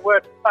say the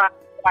word fuck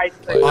way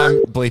too much.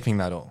 I'm bleeping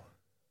that all.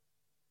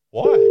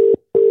 Why?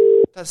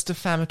 That's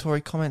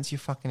defamatory comments, you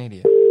fucking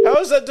idiot. How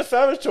is that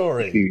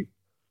defamatory?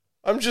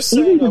 I'm just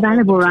saying... Isn't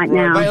available right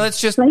now. Wait,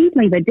 let's just... Please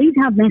leave a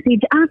detailed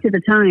message after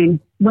the tone.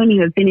 When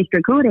you have finished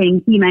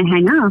recording, you may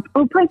hang up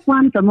or press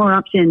 1 for more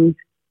options.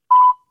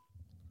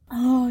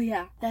 Oh,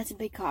 yeah, that's a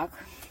big cock.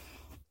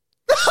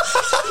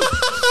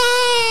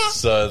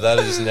 So that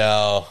is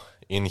now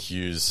in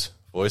Hugh's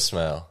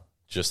voicemail.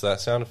 Just that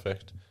sound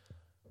effect.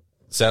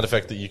 Sound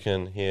effect that you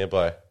can hear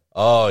by...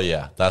 Oh,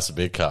 yeah, that's a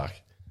big cock.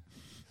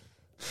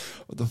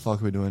 What the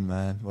fuck are we doing,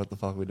 man? What the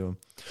fuck are we doing?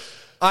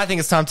 I think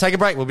it's time to take a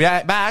break. We'll be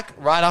back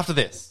right after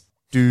this.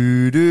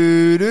 Do.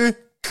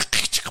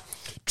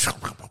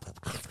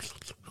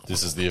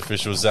 This is the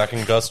official Zac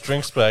and Gus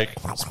Drinks Break,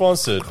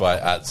 sponsored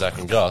by @Zac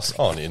and Gus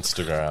on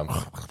Instagram.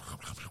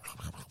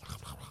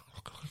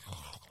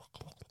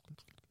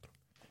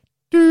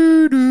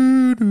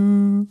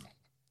 Do.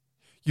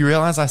 You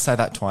realise I say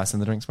that twice in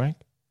the drinks break?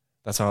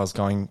 That's how I was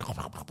going.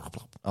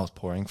 I was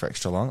pouring for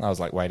extra long. I was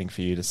like waiting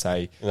for you to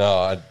say. No,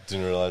 I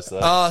didn't realise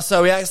that.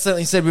 So we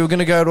accidentally said we were going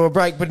to go to a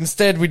break, but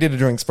instead we did a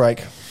drinks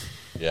break.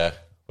 Yeah,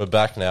 we're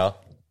back now.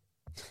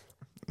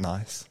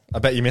 Nice. I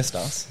bet you missed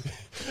us.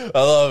 I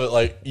love it.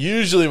 Like,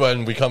 usually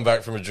when we come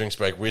back from a drinks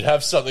break, we'd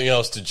have something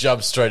else to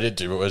jump straight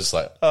into, but we're just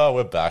like, oh,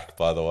 we're back,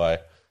 by the way.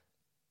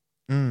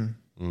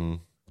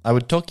 I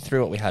would talk you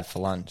through what we had for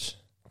lunch.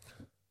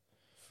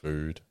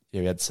 Food.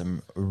 Yeah, we had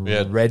some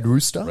had Red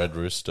Rooster. Red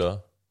Rooster.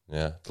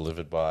 Yeah,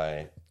 delivered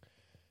by...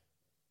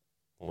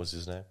 What was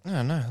his name?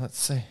 Oh, no, let's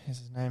see. Here's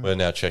his name. We're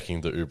now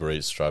checking the Uber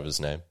Eats driver's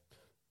name.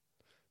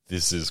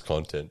 This is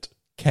content.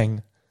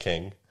 Keng.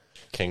 Keng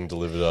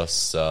delivered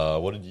us...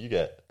 what did you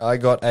get? I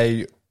got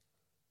You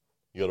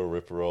got a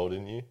Ripper Roll,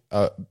 didn't you?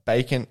 a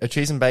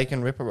cheese and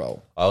bacon Ripper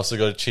Roll. I also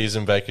got a cheese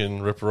and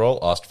bacon Ripper Roll.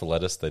 Asked for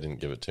lettuce. They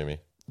didn't give it to me.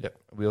 Yep.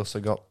 We also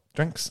got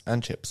drinks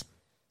and chips.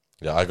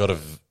 Yeah, I got a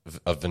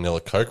vanilla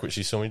Coke, which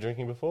you saw me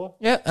drinking before.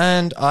 Yeah,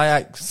 and I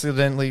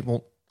accidentally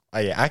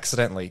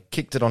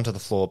kicked it onto the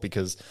floor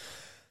because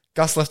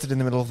Gus left it in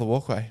the middle of the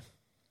walkway.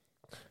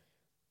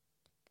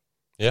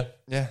 Yeah.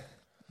 Yeah.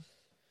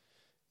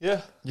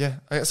 Yeah. Yeah.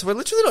 Okay, so we're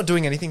literally not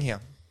doing anything here.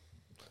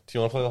 Do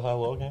you want to play the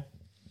high-low game?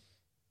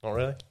 Not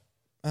really?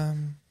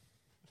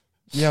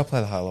 Yeah, I'll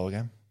play the high-low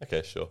game.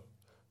 Okay, sure.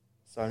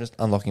 So I'm just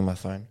unlocking my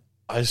phone.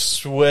 I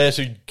swear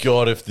to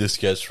God, if this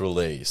gets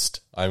released,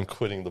 I'm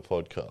quitting the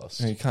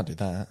podcast. No, you can't do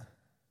that.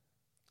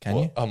 Can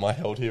you? Am I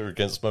held here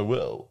against my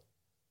will?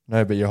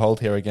 No, but you're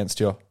hold here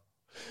against your...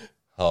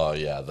 Oh,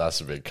 yeah,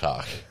 that's a big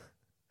cock.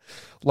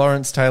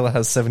 Lawrence Taylor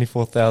has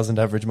 74,000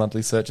 average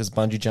monthly searches.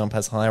 Bungee jump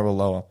has higher or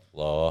lower?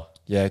 Lower.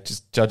 Yeah,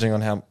 just judging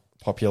on how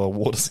popular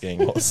water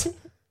skiing was.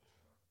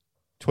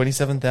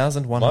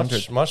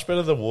 27,100. Much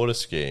better than water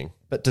skiing.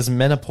 But does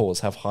menopause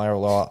have higher or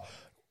lower?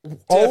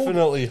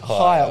 Definitely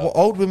higher. Well,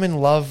 old women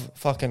love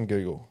fucking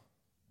Google.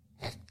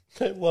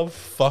 They love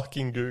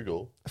fucking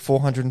Google.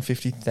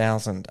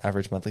 450,000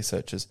 average monthly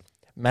searches.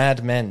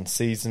 Mad Men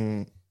is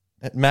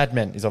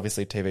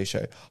obviously a TV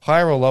show.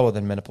 Higher or lower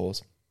than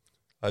menopause?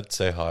 I'd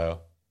say higher.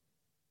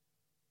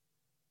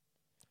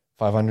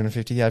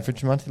 550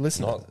 average monthly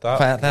listeners. Not that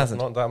 5,000.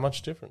 Not that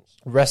much difference.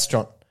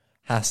 Restaurant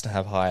has to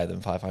have higher than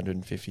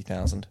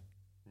 550,000.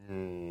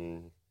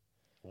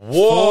 Whoa!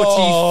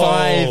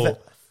 45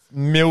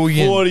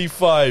 million.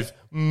 45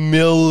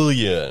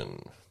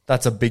 million.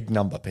 That's a big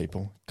number,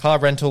 people. Car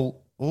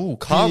rental. Ooh,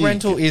 car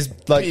rental is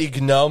like...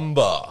 Big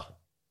number.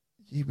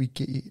 Yeah, we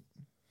get it.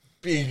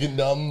 Big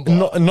number.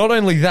 Not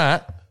only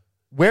that,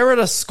 we're at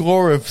a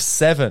score of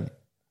 7.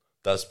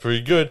 That's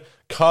pretty good.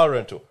 Car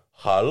rental.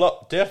 High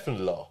lot.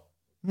 Definitely low.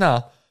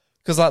 Nah,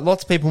 because like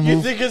lots of people You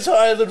move... think it's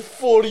higher than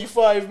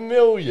 45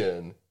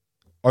 million?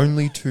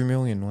 Only 2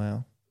 million,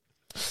 wow.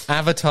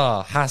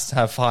 Avatar has to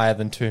have higher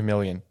than 2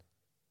 million.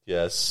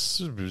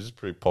 Yes, it's a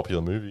pretty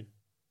popular movie.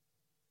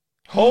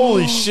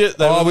 Holy shit,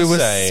 they were the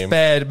same.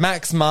 Spared.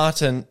 Max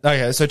Martin...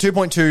 Okay, so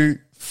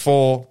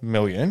 2.24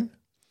 million.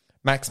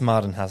 Max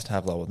Martin has to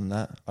have lower than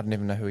that. I don't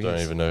even know who he Don't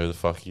is. even know who the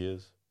fuck he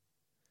is.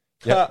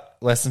 Yep,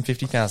 less than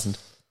 50,000.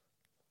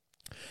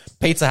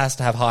 Pizza has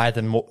to have higher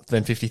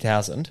than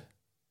 50,000.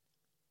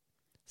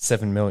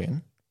 7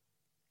 million.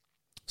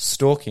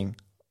 Stalking.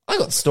 I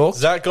got stalked.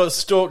 Zach got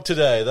stalked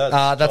today. That's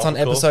on topical.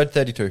 episode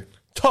 32.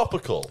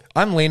 Topical.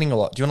 I'm leaning a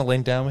lot. Do you want to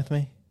lean down with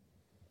me?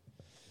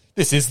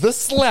 This is the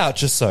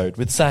Slouch episode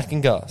with Zach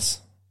and Gus.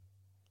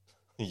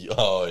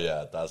 Oh,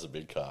 yeah, that's a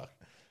big cock.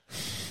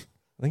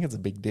 I think it's a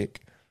big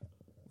dick.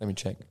 Let me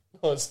check.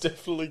 Oh, it's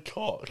definitely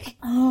cock.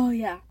 Oh,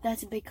 yeah,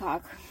 that's a big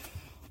cock.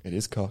 It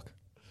is cock.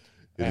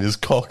 It is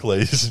cock,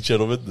 ladies and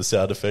gentlemen. The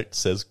sound effect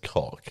says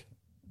cock.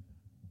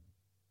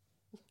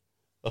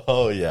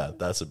 Oh, yeah,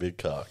 that's a big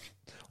cock.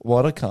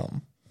 What a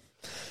cum.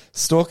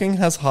 Stalking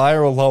has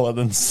higher or lower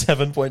than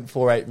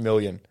 7.48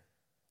 million.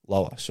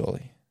 Lower,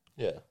 surely.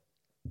 Yeah.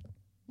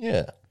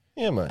 Yeah.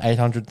 Yeah, mate.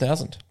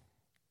 800,000.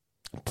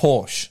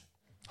 Porsche,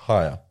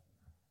 Higher.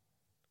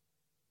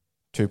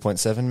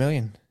 2.7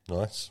 million.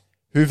 Nice.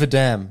 Hoover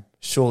Dam,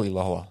 surely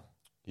lower.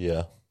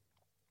 Yeah.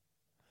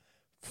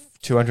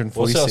 246.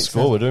 What's our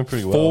score? We're doing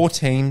pretty well.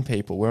 14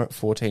 people. We're at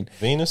 14.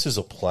 Venus is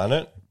a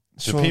planet.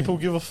 Do Surely. people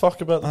give a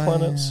fuck about the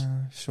planets?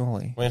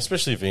 Surely. I mean,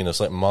 especially Venus.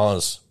 Like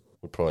Mars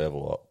would probably have a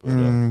lot. But,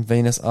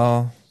 Venus.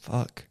 Oh,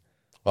 fuck.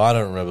 I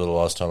don't remember the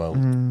last time I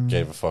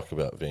gave a fuck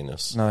about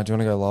Venus. No, do you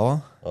want to go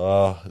lower?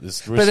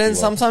 This But then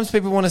sometimes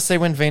people want to see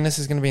when Venus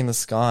is going to be in the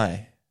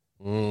sky.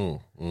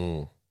 Fuck.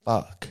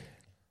 I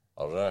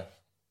don't know.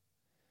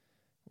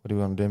 What do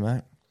you want to do,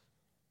 mate?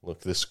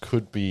 Look, this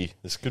could be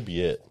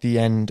it. The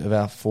end of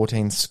our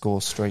 14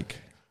 score streak.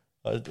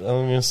 I'm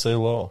going to say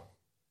low.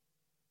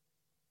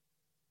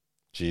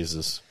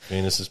 Jesus,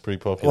 Venus is pretty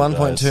popular.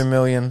 1.2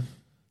 million.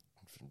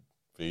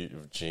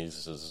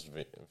 Jesus,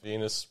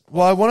 Venus.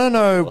 Well, I want to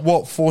know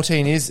what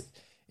 14 is.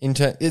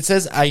 It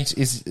says 8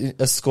 is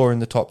a score in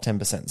the top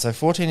 10%. So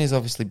 14 is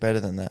obviously better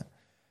than that.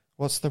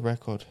 What's the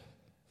record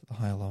for the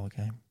higher lower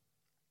game?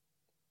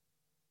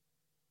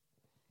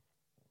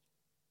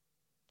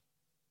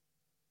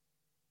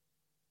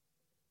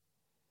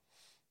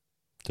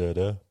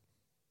 Da-da.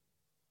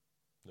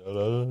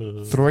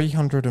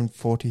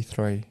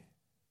 343.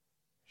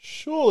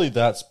 Surely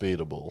that's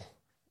beatable.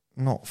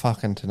 Not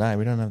fucking today.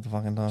 We don't have the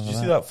fucking time Did for you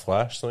see that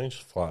flash? Something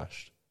just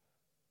flashed.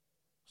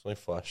 Something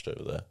flashed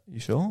over there. You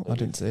sure? I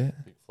didn't see it.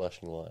 Big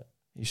flashing light.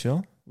 You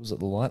sure? Was it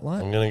the light?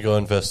 I'm going to go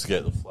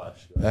investigate the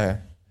flash. Okay.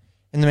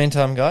 In the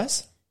meantime,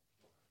 guys,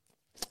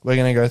 we're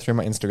going to go through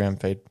my Instagram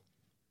feed.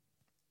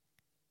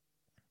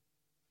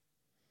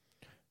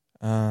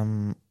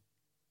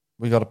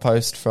 We got a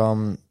post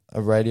from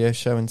a radio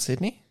show in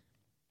Sydney.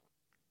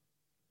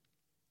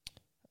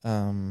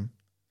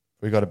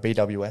 We got a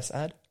BWS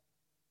ad.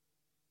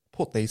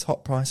 Put these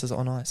hot prices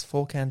on ice.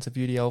 4 cans of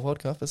UDL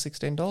vodka for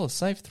 $16.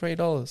 Save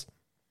 $3.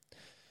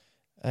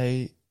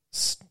 A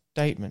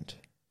statement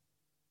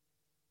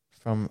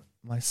from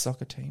my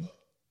soccer team,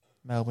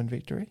 Melbourne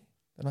Victory,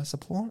 that I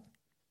support.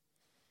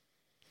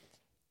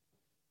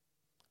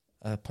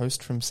 A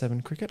post from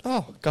 7 Cricket.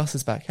 Oh, Gus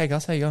is back. Hey,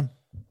 Gus, how you going?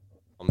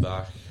 I'm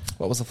back.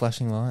 What was the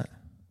flashing light?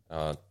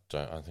 I think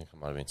I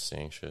might have been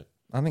seeing shit.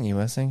 I think you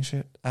were seeing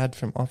shit. Ad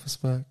from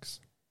Officeworks.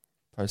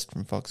 Post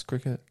from Fox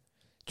Cricket.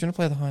 Do you want to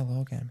play the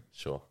high-low game?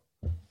 Sure.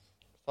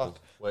 Fuck.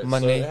 Wait,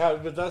 Money.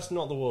 but that's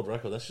not the world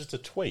record. That's just a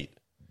tweet.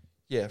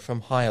 Yeah,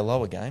 from higher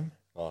lower game.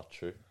 Oh,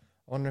 true.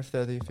 I wonder if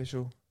they're the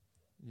official.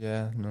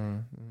 Yeah,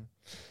 no.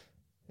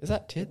 Is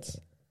that tits?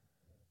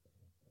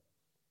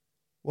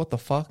 What the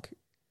fuck?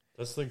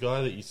 That's the guy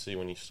that you see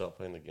when you start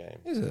playing the game.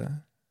 Is it?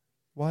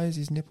 Why is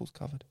his nipples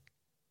covered?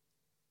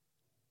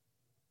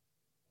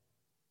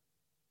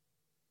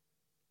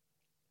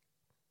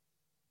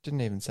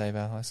 Didn't even save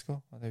our high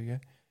score. Oh, there we go.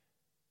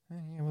 Oh,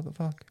 yeah, what the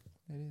fuck?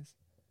 It is.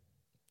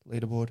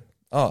 Leaderboard.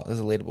 Oh, there's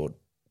a leaderboard.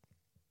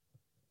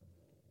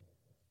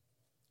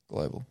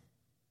 Global.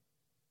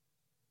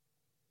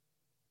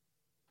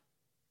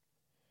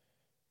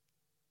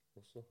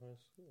 What's the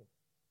highest score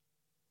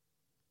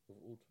of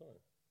all time?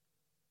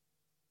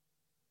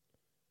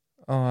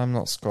 Oh, I'm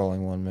not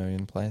scrolling 1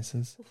 million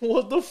places.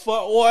 What the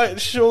fuck? Why?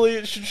 Surely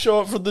it should show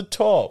up from the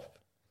top.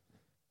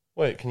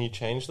 Wait, can you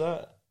change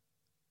that?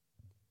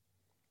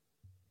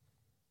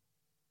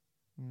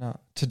 No.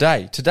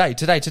 Today.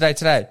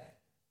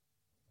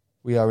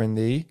 We are in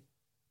the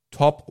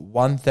top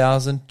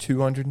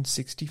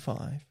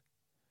 1,265.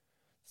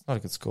 It's not a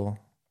good score.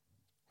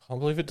 I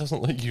can't believe it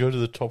doesn't let you go to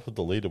the top of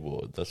the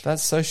leaderboard.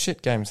 That's so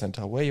shit, Game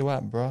Center. Where you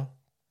at, bro?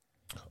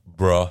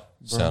 Bruh.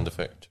 Sound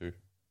effect too.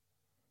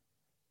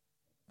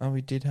 Oh, we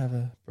did have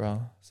a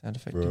bruh sound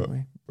effect, Bruh. didn't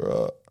we?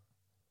 Bruh.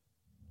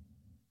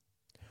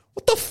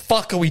 What the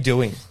fuck are we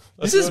doing?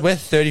 We're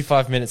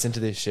 35 minutes into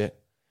this shit.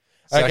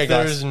 Zach, Okay,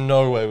 there guys. is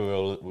no way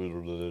we'll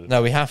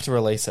No, we have to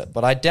release it,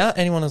 but I doubt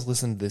anyone has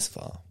listened this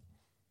far.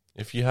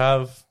 If you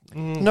have...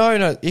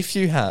 No, if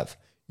you have,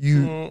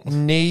 you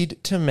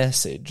need to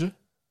message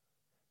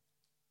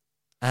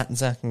at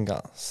Zach and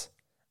Gus,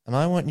 and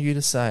I want you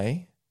to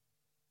say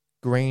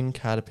green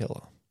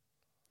caterpillar.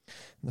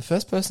 The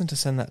first person to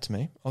send that to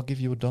me, I'll give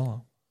you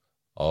 $1.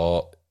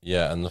 Oh,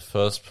 Yeah, and the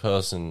first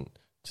person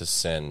to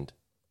send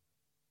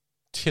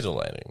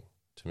titillating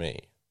to me.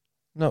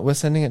 No, we're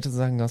sending it to the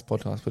Zach and Gus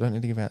podcast. We don't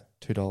need to give out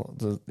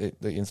 $2, the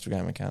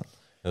Instagram account.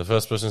 The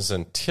first person to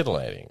send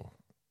titillating.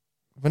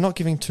 We're not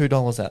giving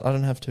 $2 out. I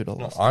don't have $2.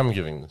 No, I'm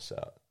giving this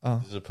out. Oh.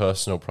 This is a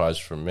personal prize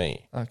from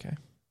me. Okay.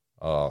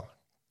 Oh,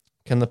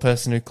 Can the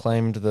person who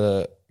claimed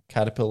the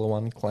caterpillar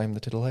one claim the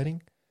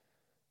titillating?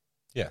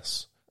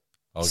 yes.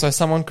 So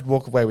someone could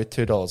walk away with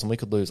 $2 and we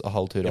could lose a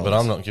whole $2. Yeah, but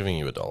I'm not giving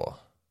you $1.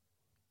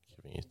 I'm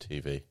giving you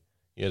a TV.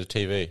 You get a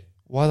TV.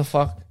 Why the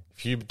fuck?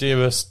 If you DM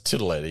us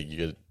titillating, you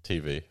get a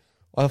TV.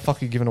 Why the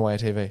fuck are you giving away a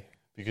TV?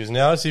 Because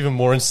now it's even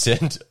more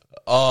incentive.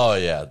 Oh,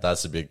 yeah,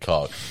 that's a big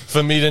cock.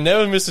 For me to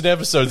never miss an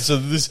episode so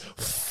this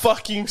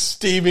fucking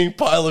steaming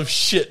pile of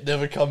shit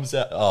never comes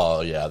out.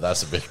 Oh, yeah,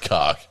 that's a big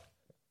cock.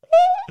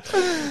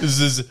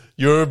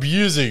 You're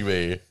abusing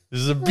me.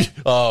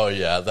 Oh,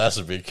 yeah, that's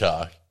a big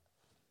cock.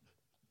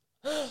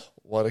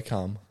 What a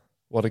cum.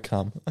 What a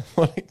cum.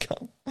 What a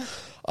cum.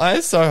 I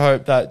so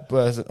hope that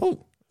person...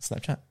 Oh,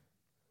 Snapchat.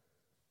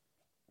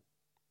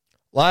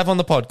 Live on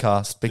the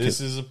podcast. Because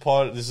This is a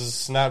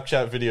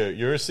Snapchat video.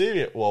 You're receiving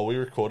it while we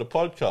record a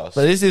podcast.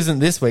 But this isn't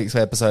this week's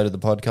episode of the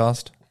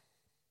podcast.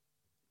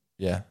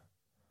 Yeah.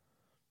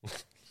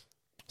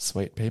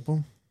 Sweet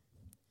people.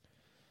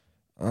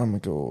 Oh my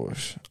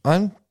gosh.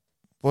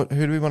 Who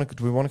do we want to...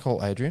 Do we want to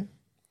call Adrian?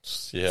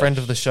 Yeah. Friend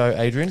of the show,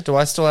 Adrian. Do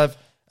I still have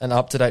an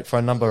up-to-date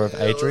phone number of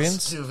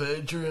Adrian's? Let's give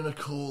Adrian a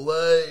call.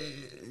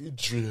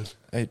 Adrian.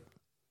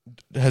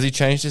 Has he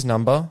changed his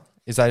number?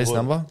 Is that his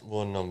number?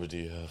 What number do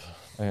you have?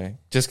 Okay.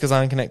 Just because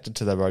I'm connected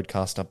to the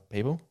roadcaster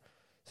people.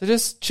 So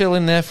just chill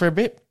in there for a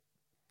bit.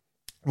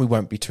 We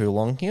won't be too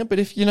long here, but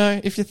if you're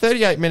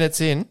 38 minutes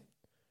in...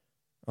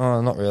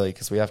 Oh, not really,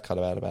 because we have cut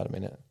out about a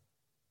minute.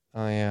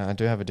 Oh, yeah, I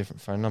do have a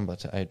different phone number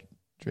to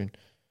Adrian.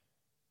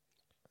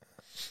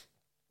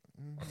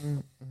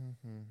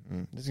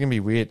 This is going to be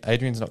weird.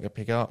 Adrian's not going to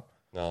pick up.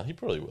 No, he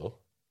probably will.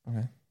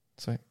 Okay,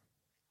 sweet.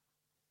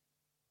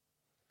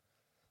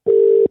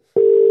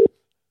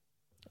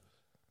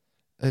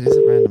 It is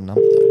a random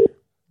number, though.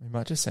 He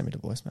might just send me to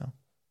voicemail.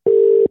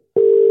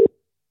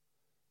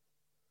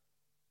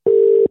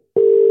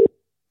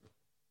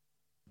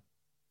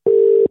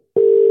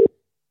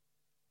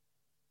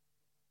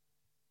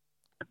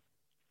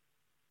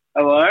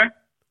 Hello?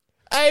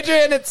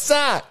 Adrian, it's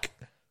Zach.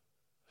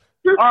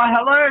 Oh,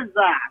 hello,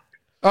 Zach.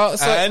 Oh,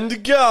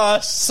 And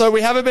Gus. So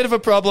we have a bit of a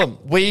problem.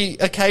 We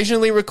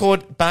occasionally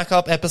record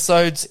backup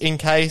episodes in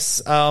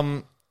case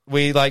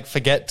we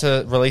forget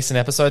to release an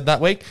episode that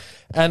week.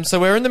 And so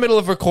we're in the middle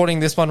of recording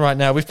this one right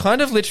now. We've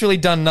kind of literally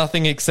done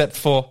nothing except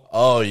for...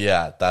 Oh,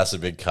 yeah, that's a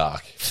big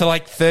cock. For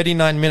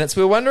 39 minutes.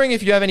 We were wondering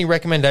if you have any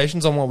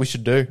recommendations on what we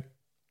should do.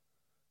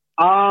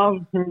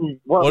 What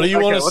do you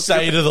want to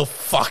say to the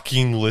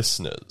fucking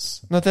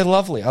listeners? No, they're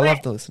lovely. I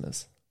love the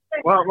listeners.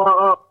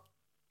 Well,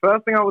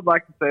 first thing I would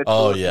like to say...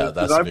 Oh, yeah,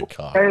 that's a big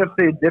cock.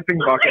 KFC dipping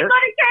bucket.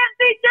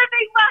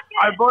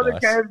 I bought a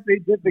Nice.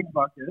 KFC dipping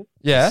bucket.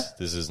 Yeah?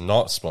 This is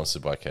not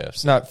sponsored by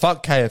KFC. No,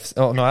 fuck KFC.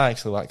 Oh, no, I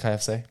actually like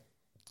KFC.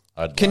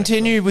 I'd like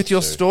Continue them with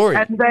your to. story.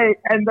 And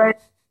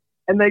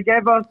they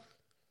gave us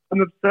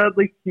an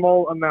absurdly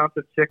small amount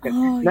of chicken.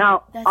 Oh, yeah,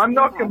 Now, that's a I'm big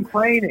not cock.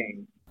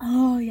 complaining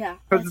Oh, yeah.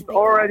 because That's a it's big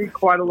already cock.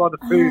 quite a lot of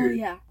Oh, food.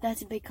 yeah.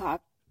 That's a big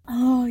cock.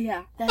 Oh,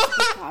 yeah. That's a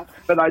big cock.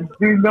 But I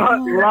do not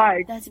Oh,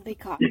 like That's a big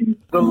cock. the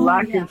Oh,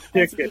 lack yeah, of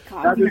that's a chicken. big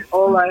cock. That is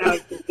all I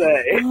have to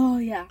say. Oh,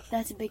 yeah.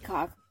 That's a big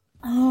cock.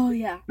 Oh,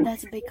 yeah.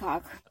 That's a big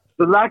cock.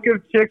 The lack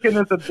of chicken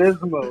is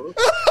abysmal.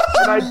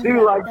 And I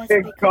do like That's a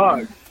big big cock.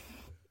 cock.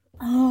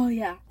 Oh,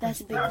 yeah.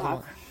 That's a big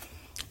cock.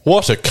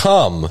 What a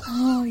cum.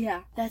 Oh,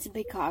 yeah. That's a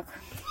big cock.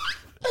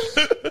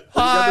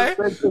 Hi.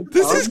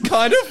 This is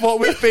kind of what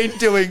we've been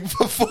doing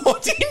for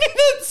 40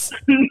 minutes.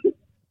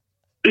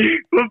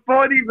 For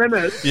 40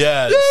 minutes.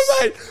 Yes.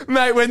 Yeah,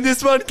 mate, when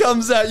this one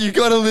comes out, you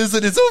got to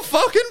listen. It's a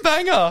fucking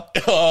banger.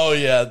 Oh,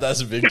 yeah,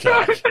 that's a big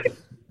cock.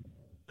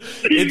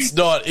 It's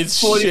not.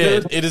 It's 40 shit.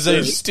 minutes. It is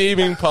a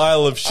steaming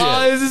pile of shit.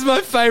 Oh, this is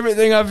my favorite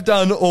thing I've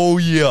done all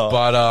year.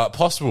 But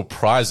possible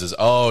prizes.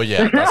 Oh,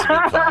 yeah, that's a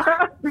big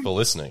cock. For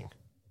listening.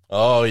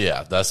 Oh,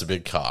 yeah, that's a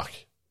big cock.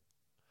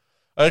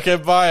 Okay,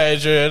 bye,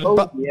 Adrian.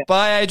 Oh, yeah.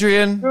 Bye,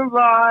 Adrian.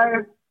 Goodbye.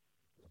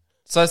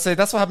 So, see,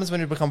 that's what happens when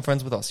you become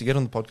friends with us. You get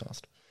on the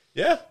podcast.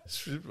 Yeah,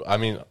 I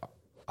mean,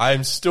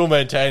 I'm still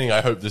maintaining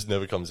I hope this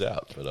never comes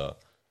out. But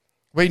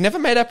We never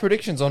made our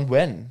predictions on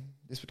when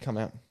this would come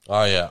out.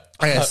 oh, yeah.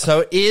 Okay,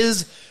 so it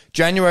is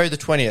January the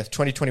 20th,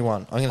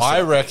 2021. I'm gonna I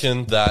say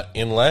reckon that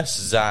unless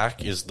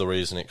Zach is the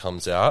reason it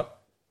comes out,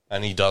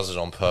 and he does it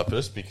on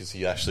purpose because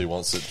he actually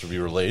wants it to be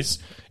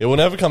released, it will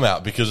never come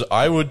out because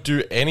I would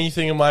do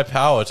anything in my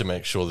power to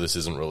make sure this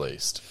isn't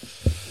released.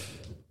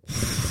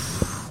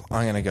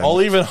 I'm going to go.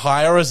 I'll even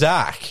hire a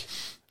Zach.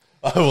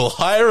 I will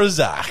hire a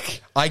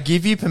Zach. I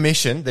give you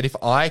permission that if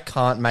I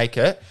can't make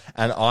it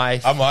and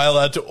Am I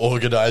allowed to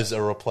organize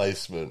a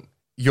replacement?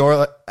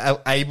 you're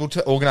able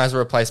to organize a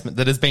replacement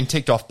that has been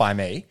ticked off by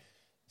me,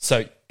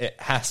 so it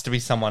has to be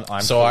someone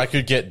I'm... So I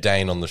could get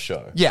Dane on the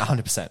show. Yeah,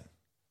 100%.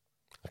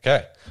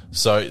 Okay.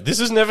 So this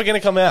is never going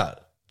to come out.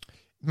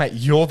 Mate,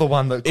 you're the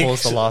one that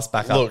caused the last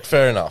backup. Look,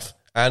 fair enough.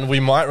 And we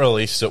might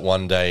release it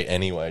one day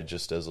anyway,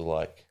 just as a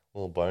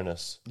little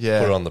bonus. Yeah.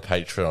 Put it on the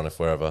Patreon if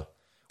we're ever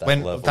that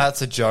level.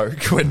 That's a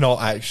joke. We're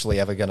not actually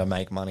ever going to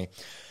make money.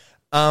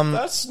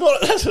 That's a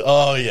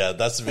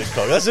big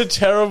cock. That's a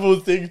terrible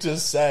thing to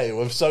say.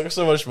 We've sunk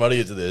so much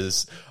money into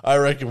this. I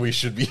reckon we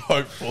should be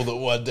hopeful that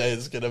one day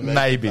it's going to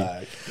make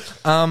it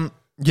back.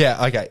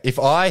 Yeah, okay. If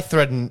I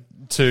threaten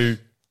to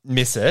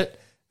miss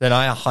it, then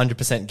I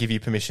 100% give you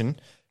permission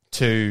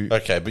to...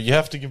 Okay, but you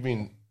have to give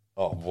me...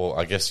 Oh, well,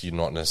 I guess you're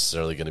not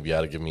necessarily going to be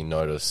able to give me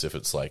notice if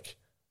it's like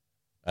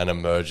an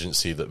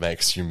emergency that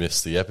makes you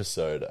miss the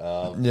episode.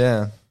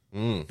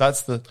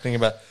 That's the thing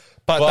about...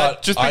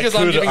 But just because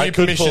I'm giving you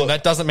permission,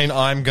 that doesn't mean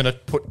I'm going to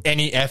put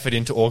any effort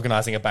into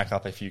organising a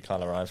backup if you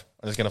can't arrive.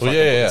 I'm just going to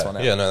this one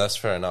out. Yeah, no, that's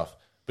fair enough.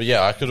 But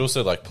yeah, I could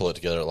also like pull it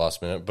together at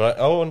last minute, but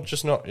I want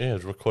just not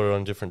record it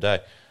on a different day.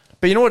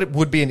 But you know what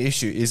would be an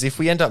issue is if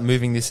we end up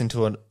moving this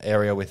into an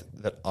area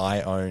that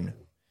I own.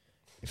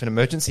 If an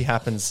emergency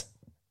happens,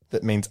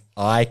 that means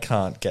I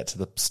can't get to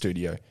the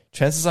studio.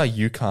 Chances are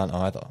you can't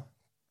either.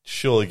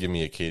 Surely give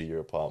me a key to your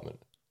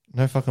apartment.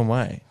 No fucking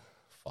way.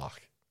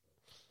 Fuck.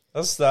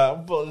 That's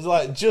that, but it's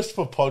like just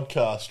for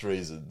podcast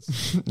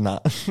reasons. Nah.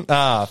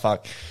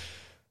 Fuck.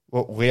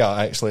 Well, we are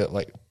actually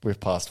we've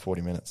passed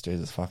 40 minutes.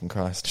 Jesus fucking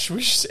Christ. Should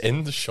we just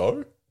end the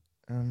show?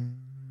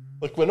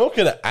 Look, we're not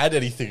going to add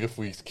anything if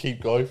we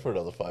keep going for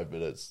another 5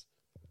 minutes.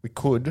 We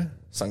could.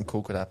 Something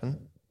cool could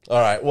happen. All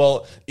right.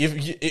 Well,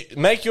 if you,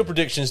 make your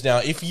predictions now.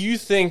 If you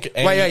think,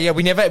 wait,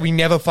 we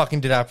never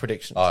fucking did our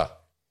predictions. I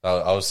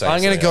was saying,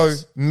 I'm going to go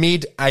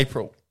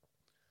mid-April.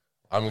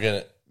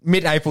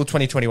 Mid-April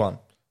 2021.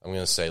 I'm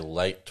going to say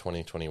late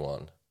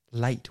 2021.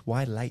 Late?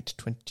 Why late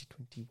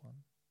 2021?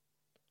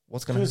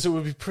 What's going to happen? Because it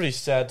would be pretty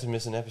sad to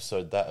miss an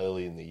episode that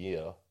early in the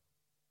year.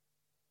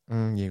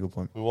 Yeah, good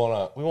point. We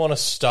want to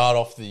start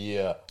off the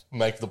year,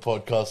 make the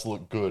podcast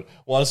look good.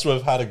 Once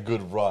we've had a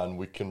good run,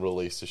 we can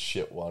release a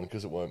shit one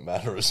because it won't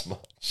matter as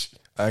much.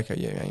 Okay,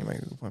 yeah, you make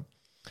a good point.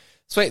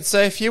 Sweet.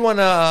 So if you want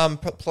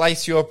to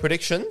place your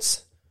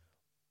predictions,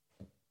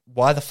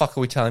 why the fuck are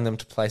we telling them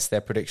to place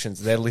their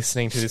predictions? They're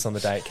listening to this on the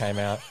day it came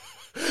out.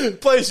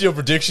 Place your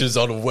predictions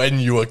on when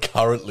you are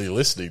currently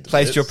listening to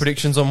Place your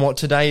predictions on what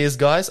today is,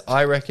 guys.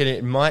 I reckon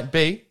it might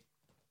be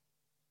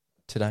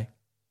today.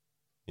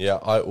 Yeah,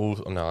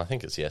 I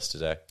think it's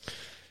yesterday.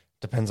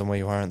 Depends on where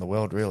you are in the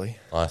world, really.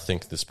 I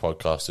think this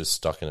podcast is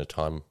stuck in a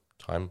time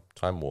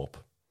warp.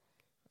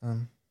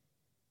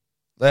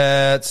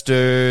 Let's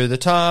do the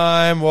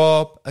time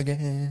warp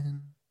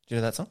again. Do you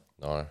know that song?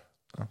 No.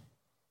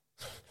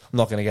 I'm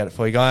not going to get it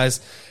for you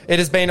guys. It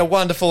has been a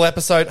wonderful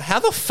episode. How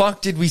the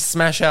fuck did we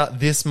smash out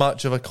this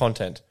much of a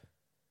content?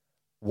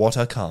 What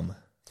a cum.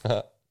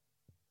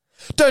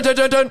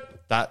 Don't.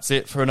 That's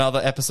it for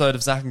another episode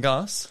of Zach and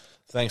Gus.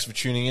 Thanks for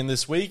tuning in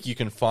this week. You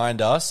can find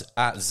us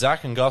at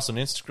Zach and Gus on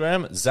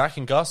Instagram, Zach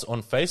and Gus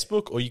on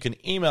Facebook, or you can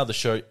email the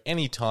show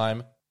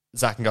anytime.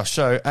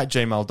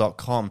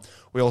 ZachandGusShow@gmail.com.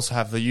 We also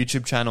have the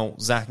YouTube channel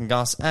Zach and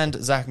Gus and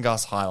Zach and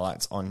Gus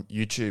Highlights on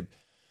YouTube.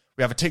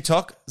 We have a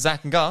TikTok,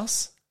 Zach and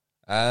Gus.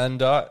 And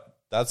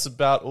that's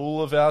about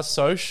all of our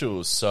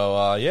socials. So,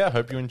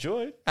 hope you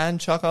enjoyed. And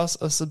chuck us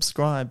a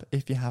subscribe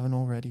if you haven't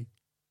already.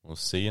 We'll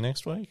see you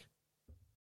next week.